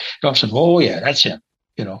time to time. Don't say, "Oh yeah, that's him."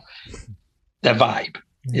 That vibe.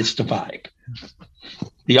 It's the vibe.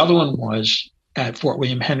 The other one was at Fort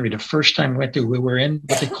William Henry. The first time we went there, we were in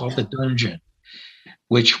what they called the dungeon,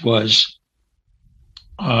 which was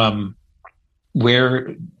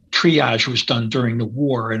where triage was done during the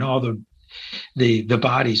war, and all the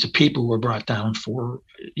bodies, the people were brought down for,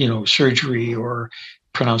 surgery or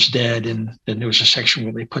pronounced dead. And then there was a section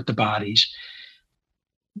where they put the bodies.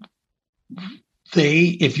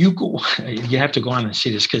 If you go, you have to go on and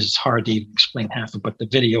see this because it's hard to even explain half of it, but the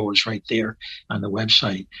video is right there on the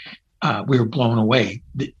website. We were blown away.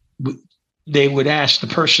 They would ask the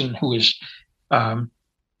person who is,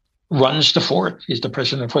 runs the fort. He's the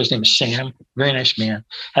president of the fort. His name is Sam. Very nice man.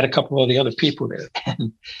 Had a couple of the other people there.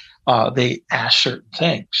 And they asked certain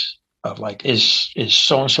things of like, is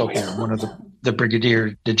so-and-so here? One of the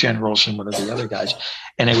brigadier, the generals, and one of the other guys.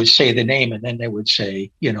 And they would say the name, and then they would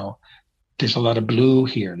say, there's a lot of blue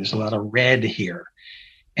here. There's a lot of red here.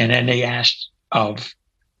 And then they asked of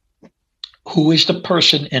who is the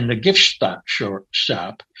person in the gift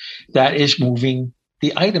shop that is moving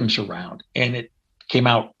the items around. And it came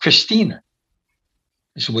out Christina.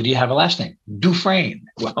 I said, "What do you have a last name?" Dufresne.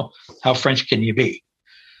 Well, how French can you be?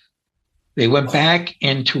 They went back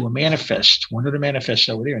into a manifest, one of the manifests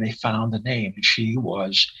over there, and they found the name. And she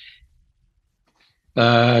was,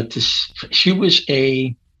 put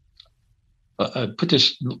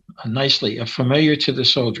this nicely, a familiar to the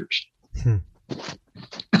soldiers.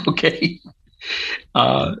 Okay.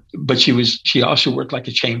 But she also worked like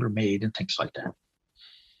a chambermaid and things like that.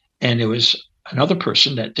 And there was another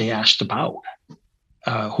person that they asked about.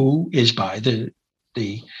 who is by the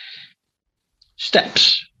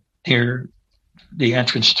steps near the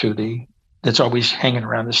entrance to that's always hanging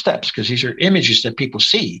around the steps, because these are images that people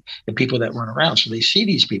see, the people that run around. So they see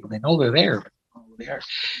these people, they know they're there, but they don't know who they are.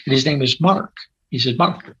 And his name is Mark. He said,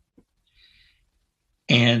 Mark.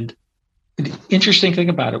 And the interesting thing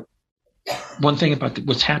about it, one thing about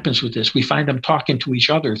what happens with this, we find them talking to each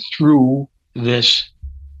other through this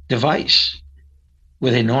device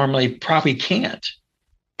where they normally probably can't.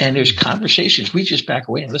 And there's conversations. We just back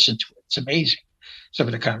away and listen to it. It's amazing, some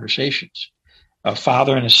of the conversations. A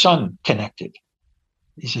father and a son connected.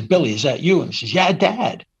 He said, Billy, is that you? And he says, yeah,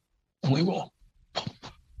 Dad. And we go,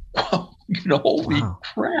 holy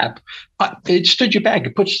crap. It stood you back.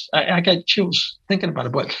 I got chills thinking about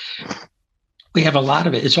it, but we have a lot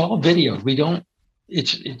of it. It's all videoed.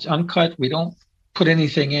 It's uncut. We don't put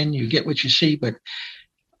anything in. You get what you see, but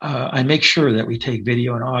I make sure that we take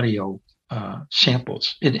video and audio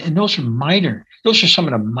samples. And those are minor. Those are some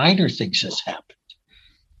of the minor things that's happened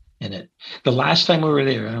in it. The last time we were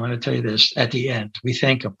there, and I want to tell you this, at the end, we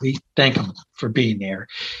thank them. We thank them for being there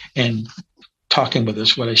and talking with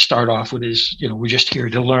us. What I start off with is, we're just here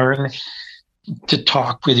to learn, to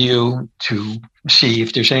talk with you, to see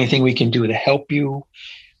if there's anything we can do to help you.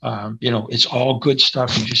 It's all good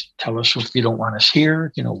stuff. You just tell us if you don't want us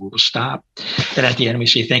here, we'll stop. And at the end, we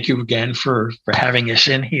say, thank you again for having us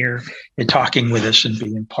in here and talking with us and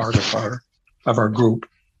being part of our group.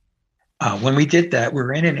 When we did that, we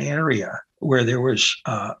were in an area where there was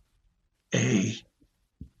it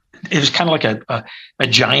was kind of like a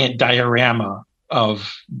giant diorama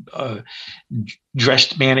of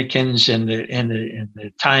dressed mannequins in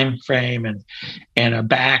the time frame and a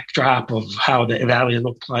backdrop of how the valley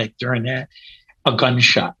looked like during that. A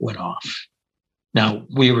gunshot went off. Now,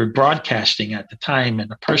 we were broadcasting at the time,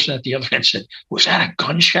 and the person at the other end said, was that a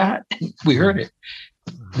gunshot? And we heard it.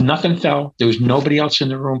 Nothing fell. There was nobody else in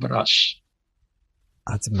the room but us.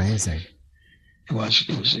 That's amazing.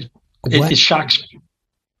 It shocks me.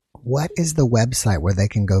 What is the website where they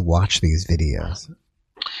can go watch these videos?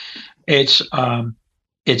 It's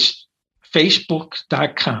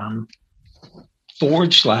facebook.com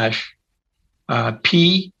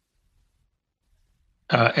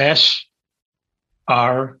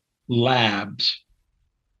 /PSR Labs.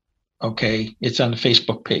 Okay. It's on the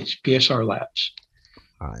Facebook page, PSR Labs.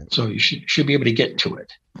 All right. So you should be able to get to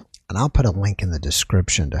it. And I'll put a link in the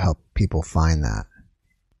description to help people find that.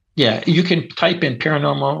 Yeah, you can type in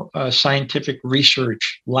Paranormal Scientific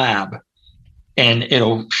Research Lab, and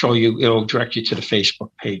it'll direct you to the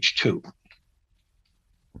Facebook page too.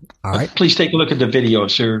 All right. Please take a look at the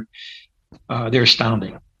videos. They're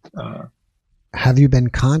astounding. Have you been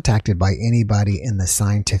contacted by anybody in the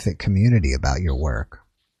scientific community about your work?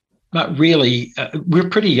 Not really. We're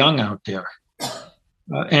pretty young out there.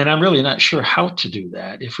 And I'm really not sure how to do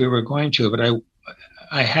that if we were going to, but I'd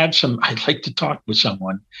like to talk with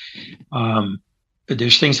someone. But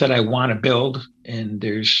there's things that I want to build, and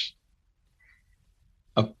there's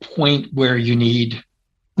a point where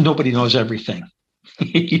nobody knows everything,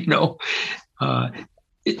 And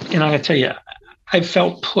I'm going to tell you, I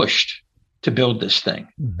felt pushed to build this thing.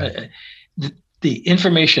 Mm-hmm. The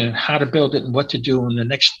information on how to build it and what to do and the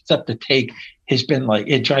next step to take has been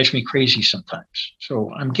it drives me crazy sometimes.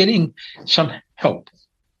 So I'm getting some help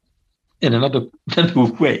in another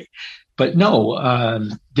way. But no,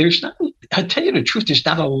 there's not, I'll tell you the truth, there's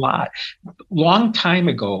not a lot. Long time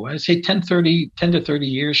ago, I'd say 10 to 30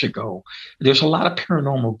 years ago, there's a lot of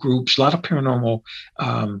paranormal groups, a lot of paranormal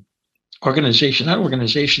not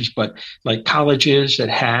organizations, but like colleges that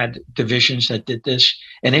had divisions that did this,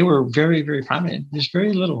 and they were very, very prominent. There's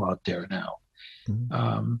very little out there now.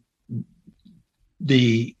 Mm-hmm.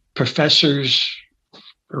 The professors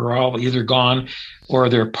are all either gone or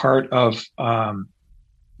they're part of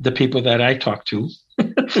the people that I talk to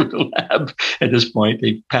through the lab at this point.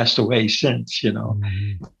 They've passed away since,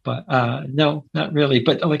 Mm-hmm. But no, not really.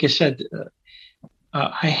 But like I said,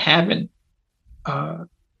 I haven't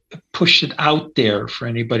pushed it out there for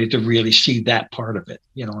anybody to really see that part of it,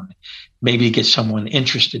 and maybe get someone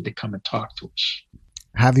interested to come and talk to us.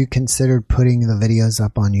 Have you considered putting the videos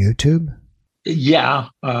up on YouTube? Yeah.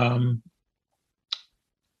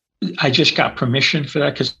 I just got permission for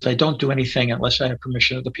that because I don't do anything unless I have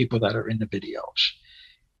permission of the people that are in the videos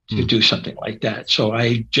to do something like that. So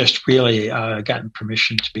I just really gotten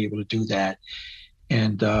permission to be able to do that.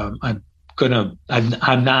 And I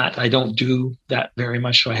don't do that very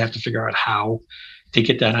much. So I have to figure out how to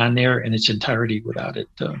get that on there in its entirety without it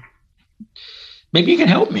maybe you can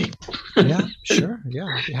help me. Yeah, sure. Yeah,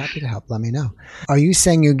 I'd be happy to help. Let me know. Are you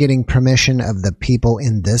saying you're getting permission of the people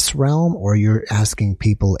in this realm, or you're asking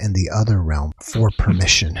people in the other realm for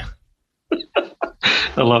permission?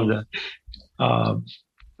 I love that.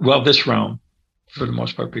 Well, this realm, for the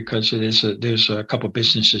most part, because there's a couple of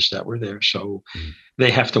businesses that were there, so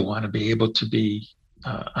they have to want to be able to be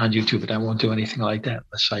on YouTube, and I won't do anything like that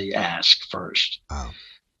unless I ask first. Oh.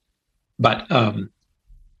 But in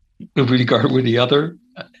regard with the other,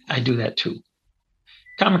 I do that too.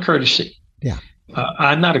 Common courtesy. Yeah.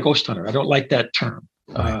 I'm not a ghost hunter. I don't like that term.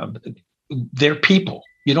 Right. They're people.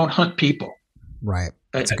 You don't hunt people. Right.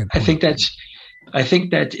 That's a good point. I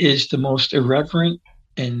think that is the most irreverent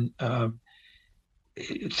and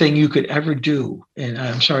thing you could ever do. And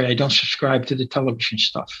I'm sorry, I don't subscribe to the television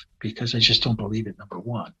stuff because I just don't believe it. Number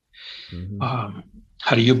one,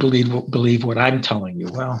 how do you believe what I'm telling you?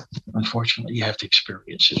 Well, unfortunately, you have to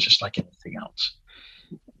experience it, just like anything else.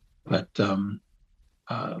 But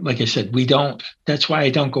like I said, we don't. That's why I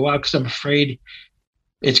don't go out, because I'm afraid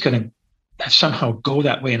it's going to somehow go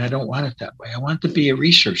that way, and I don't want it that way. I want it to be a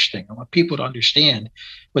research thing. I want people to understand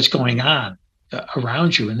what's going on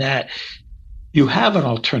around you, and that you have an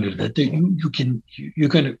alternative. That you're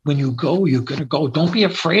gonna when you go, you're gonna go. Don't be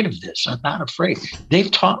afraid of this. I'm not afraid. They've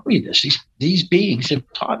taught me this. These beings have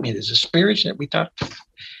taught me this. The spirits that we talk to,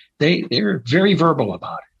 they're very verbal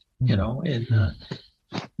about it, and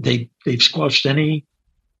they've squelched any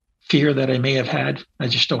fear that I may have had. I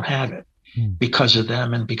just don't have it because of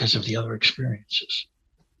them and because of the other experiences.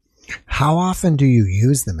 How often do you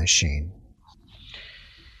use the machine?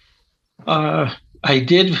 I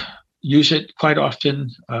did use it quite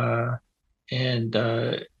often, and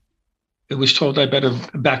it was told I better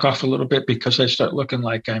back off a little bit because I start looking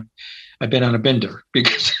like I've been on a bender,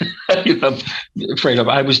 because I'm afraid of.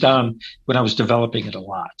 I was down when I was developing it a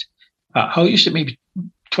lot. I'll use it maybe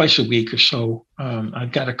twice a week or so.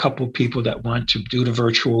 I've got a couple of people that want to do the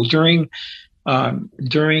virtual. During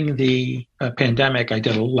the pandemic, I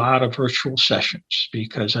did a lot of virtual sessions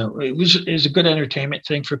because it was a good entertainment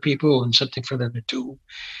thing for people and something for them to do.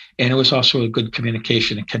 And it was also a good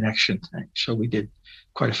communication and connection thing. So we did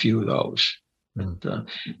quite a few of those. But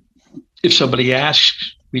if somebody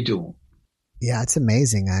asks, we do them. Yeah, it's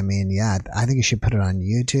amazing. I mean, yeah, I think you should put it on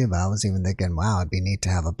YouTube. I was even thinking, wow, it'd be neat to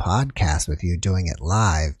have a podcast with you doing it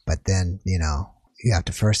live. But then, you have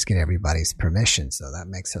to first get everybody's permission. So that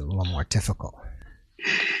makes it a little more difficult.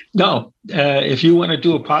 No, if you want to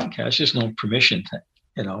do a podcast, there's no permission thing.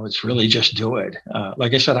 It's really just do it.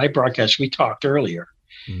 Like I said, I broadcast, we talked earlier,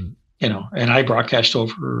 and I broadcast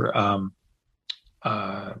over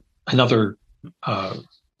another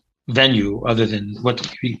venue other than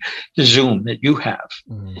the Zoom that you have,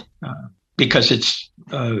 because it's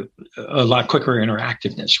a lot quicker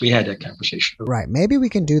interactiveness. We had that conversation. Right. Maybe we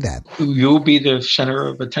can do that. You'll be the center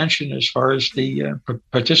of attention as far as the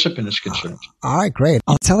participant is concerned. All right, great.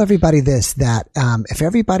 I'll tell everybody this, that if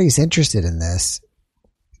everybody's interested in this,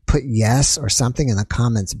 put yes or something in the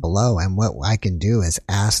comments below. And what I can do is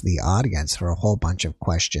ask the audience for a whole bunch of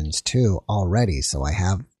questions too already. So I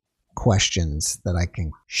have questions that I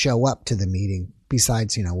can show up to the meeting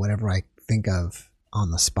besides, whatever I think of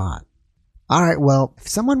on the spot. All right. Well, if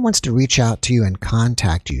someone wants to reach out to you and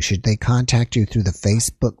contact you, should they contact you through the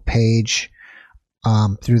Facebook page,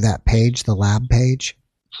 through that page, the lab page?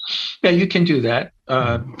 Yeah, you can do that.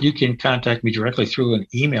 You can contact me directly through an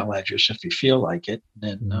email address if you feel like it.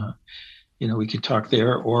 Then, we can talk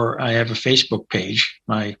there. Or I have a Facebook page,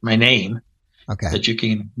 my name, that you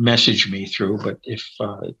can message me through. But if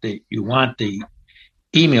you want the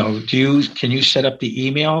email, can you set up the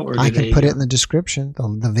email? Or I can put it in the description,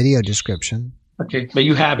 the video description. Okay, but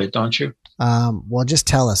you have it, don't you? Well, just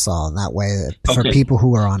tell us all. And that way, for people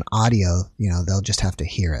who are on audio, they'll just have to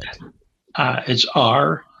hear it. It's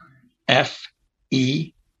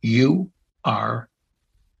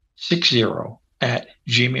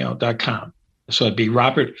RFEUR60@gmail.com. So it'd be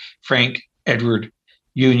Robert, Frank, Edward,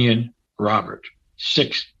 Union, Robert,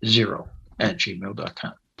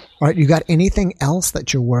 60@gmail.com. All right. You got anything else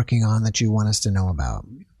that you're working on that you want us to know about?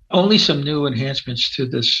 Only some new enhancements to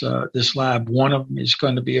this lab. One of them is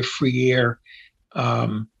going to be a free air.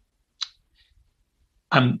 I'm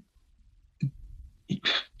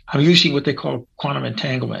using what they call quantum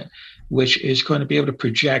entanglement, which is going to be able to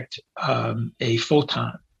project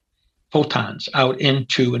photons out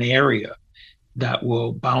into an area that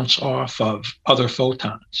will bounce off of other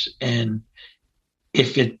photons. And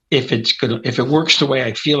if it works the way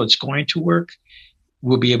I feel it's going to work,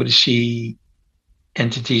 we'll be able to see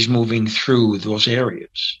entities moving through those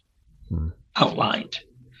areas outlined.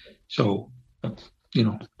 So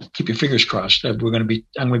keep your fingers crossed. I'm going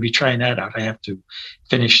to be trying that out. I have to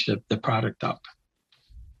finish the product up.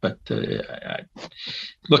 But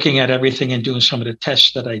looking at everything and doing some of the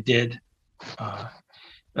tests that I did,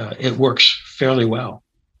 it works fairly well.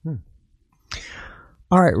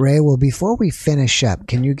 All right, Ray. Well, before we finish up,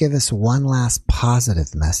 can you give us one last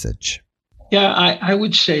positive message? Yeah, I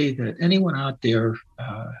would say that anyone out there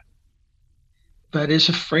that is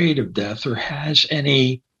afraid of death or has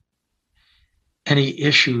any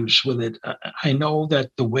issues with it, I know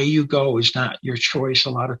that the way you go is not your choice a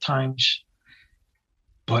lot of times.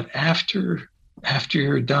 But after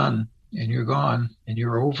you're done and you're gone and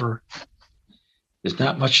you're over, there's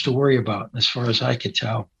not much to worry about as far as I could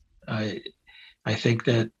tell. I think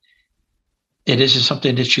that it isn't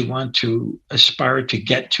something that you want to aspire to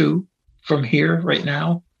get to from here right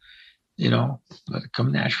now, let it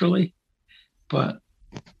come naturally. But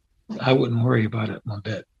I wouldn't worry about it one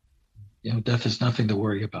bit. Death is nothing to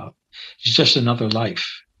worry about. It's just another life.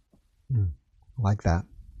 Like that.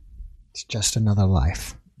 It's just another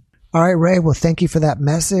life. All right, Ray. Well, thank you for that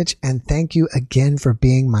message. And thank you again for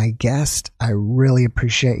being my guest. I really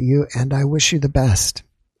appreciate you and I wish you the best.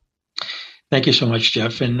 Thank you so much,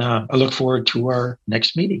 Jeff. And I look forward to our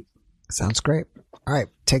next meeting. Sounds great. All right.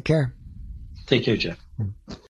 Take care. Take care, Jeff.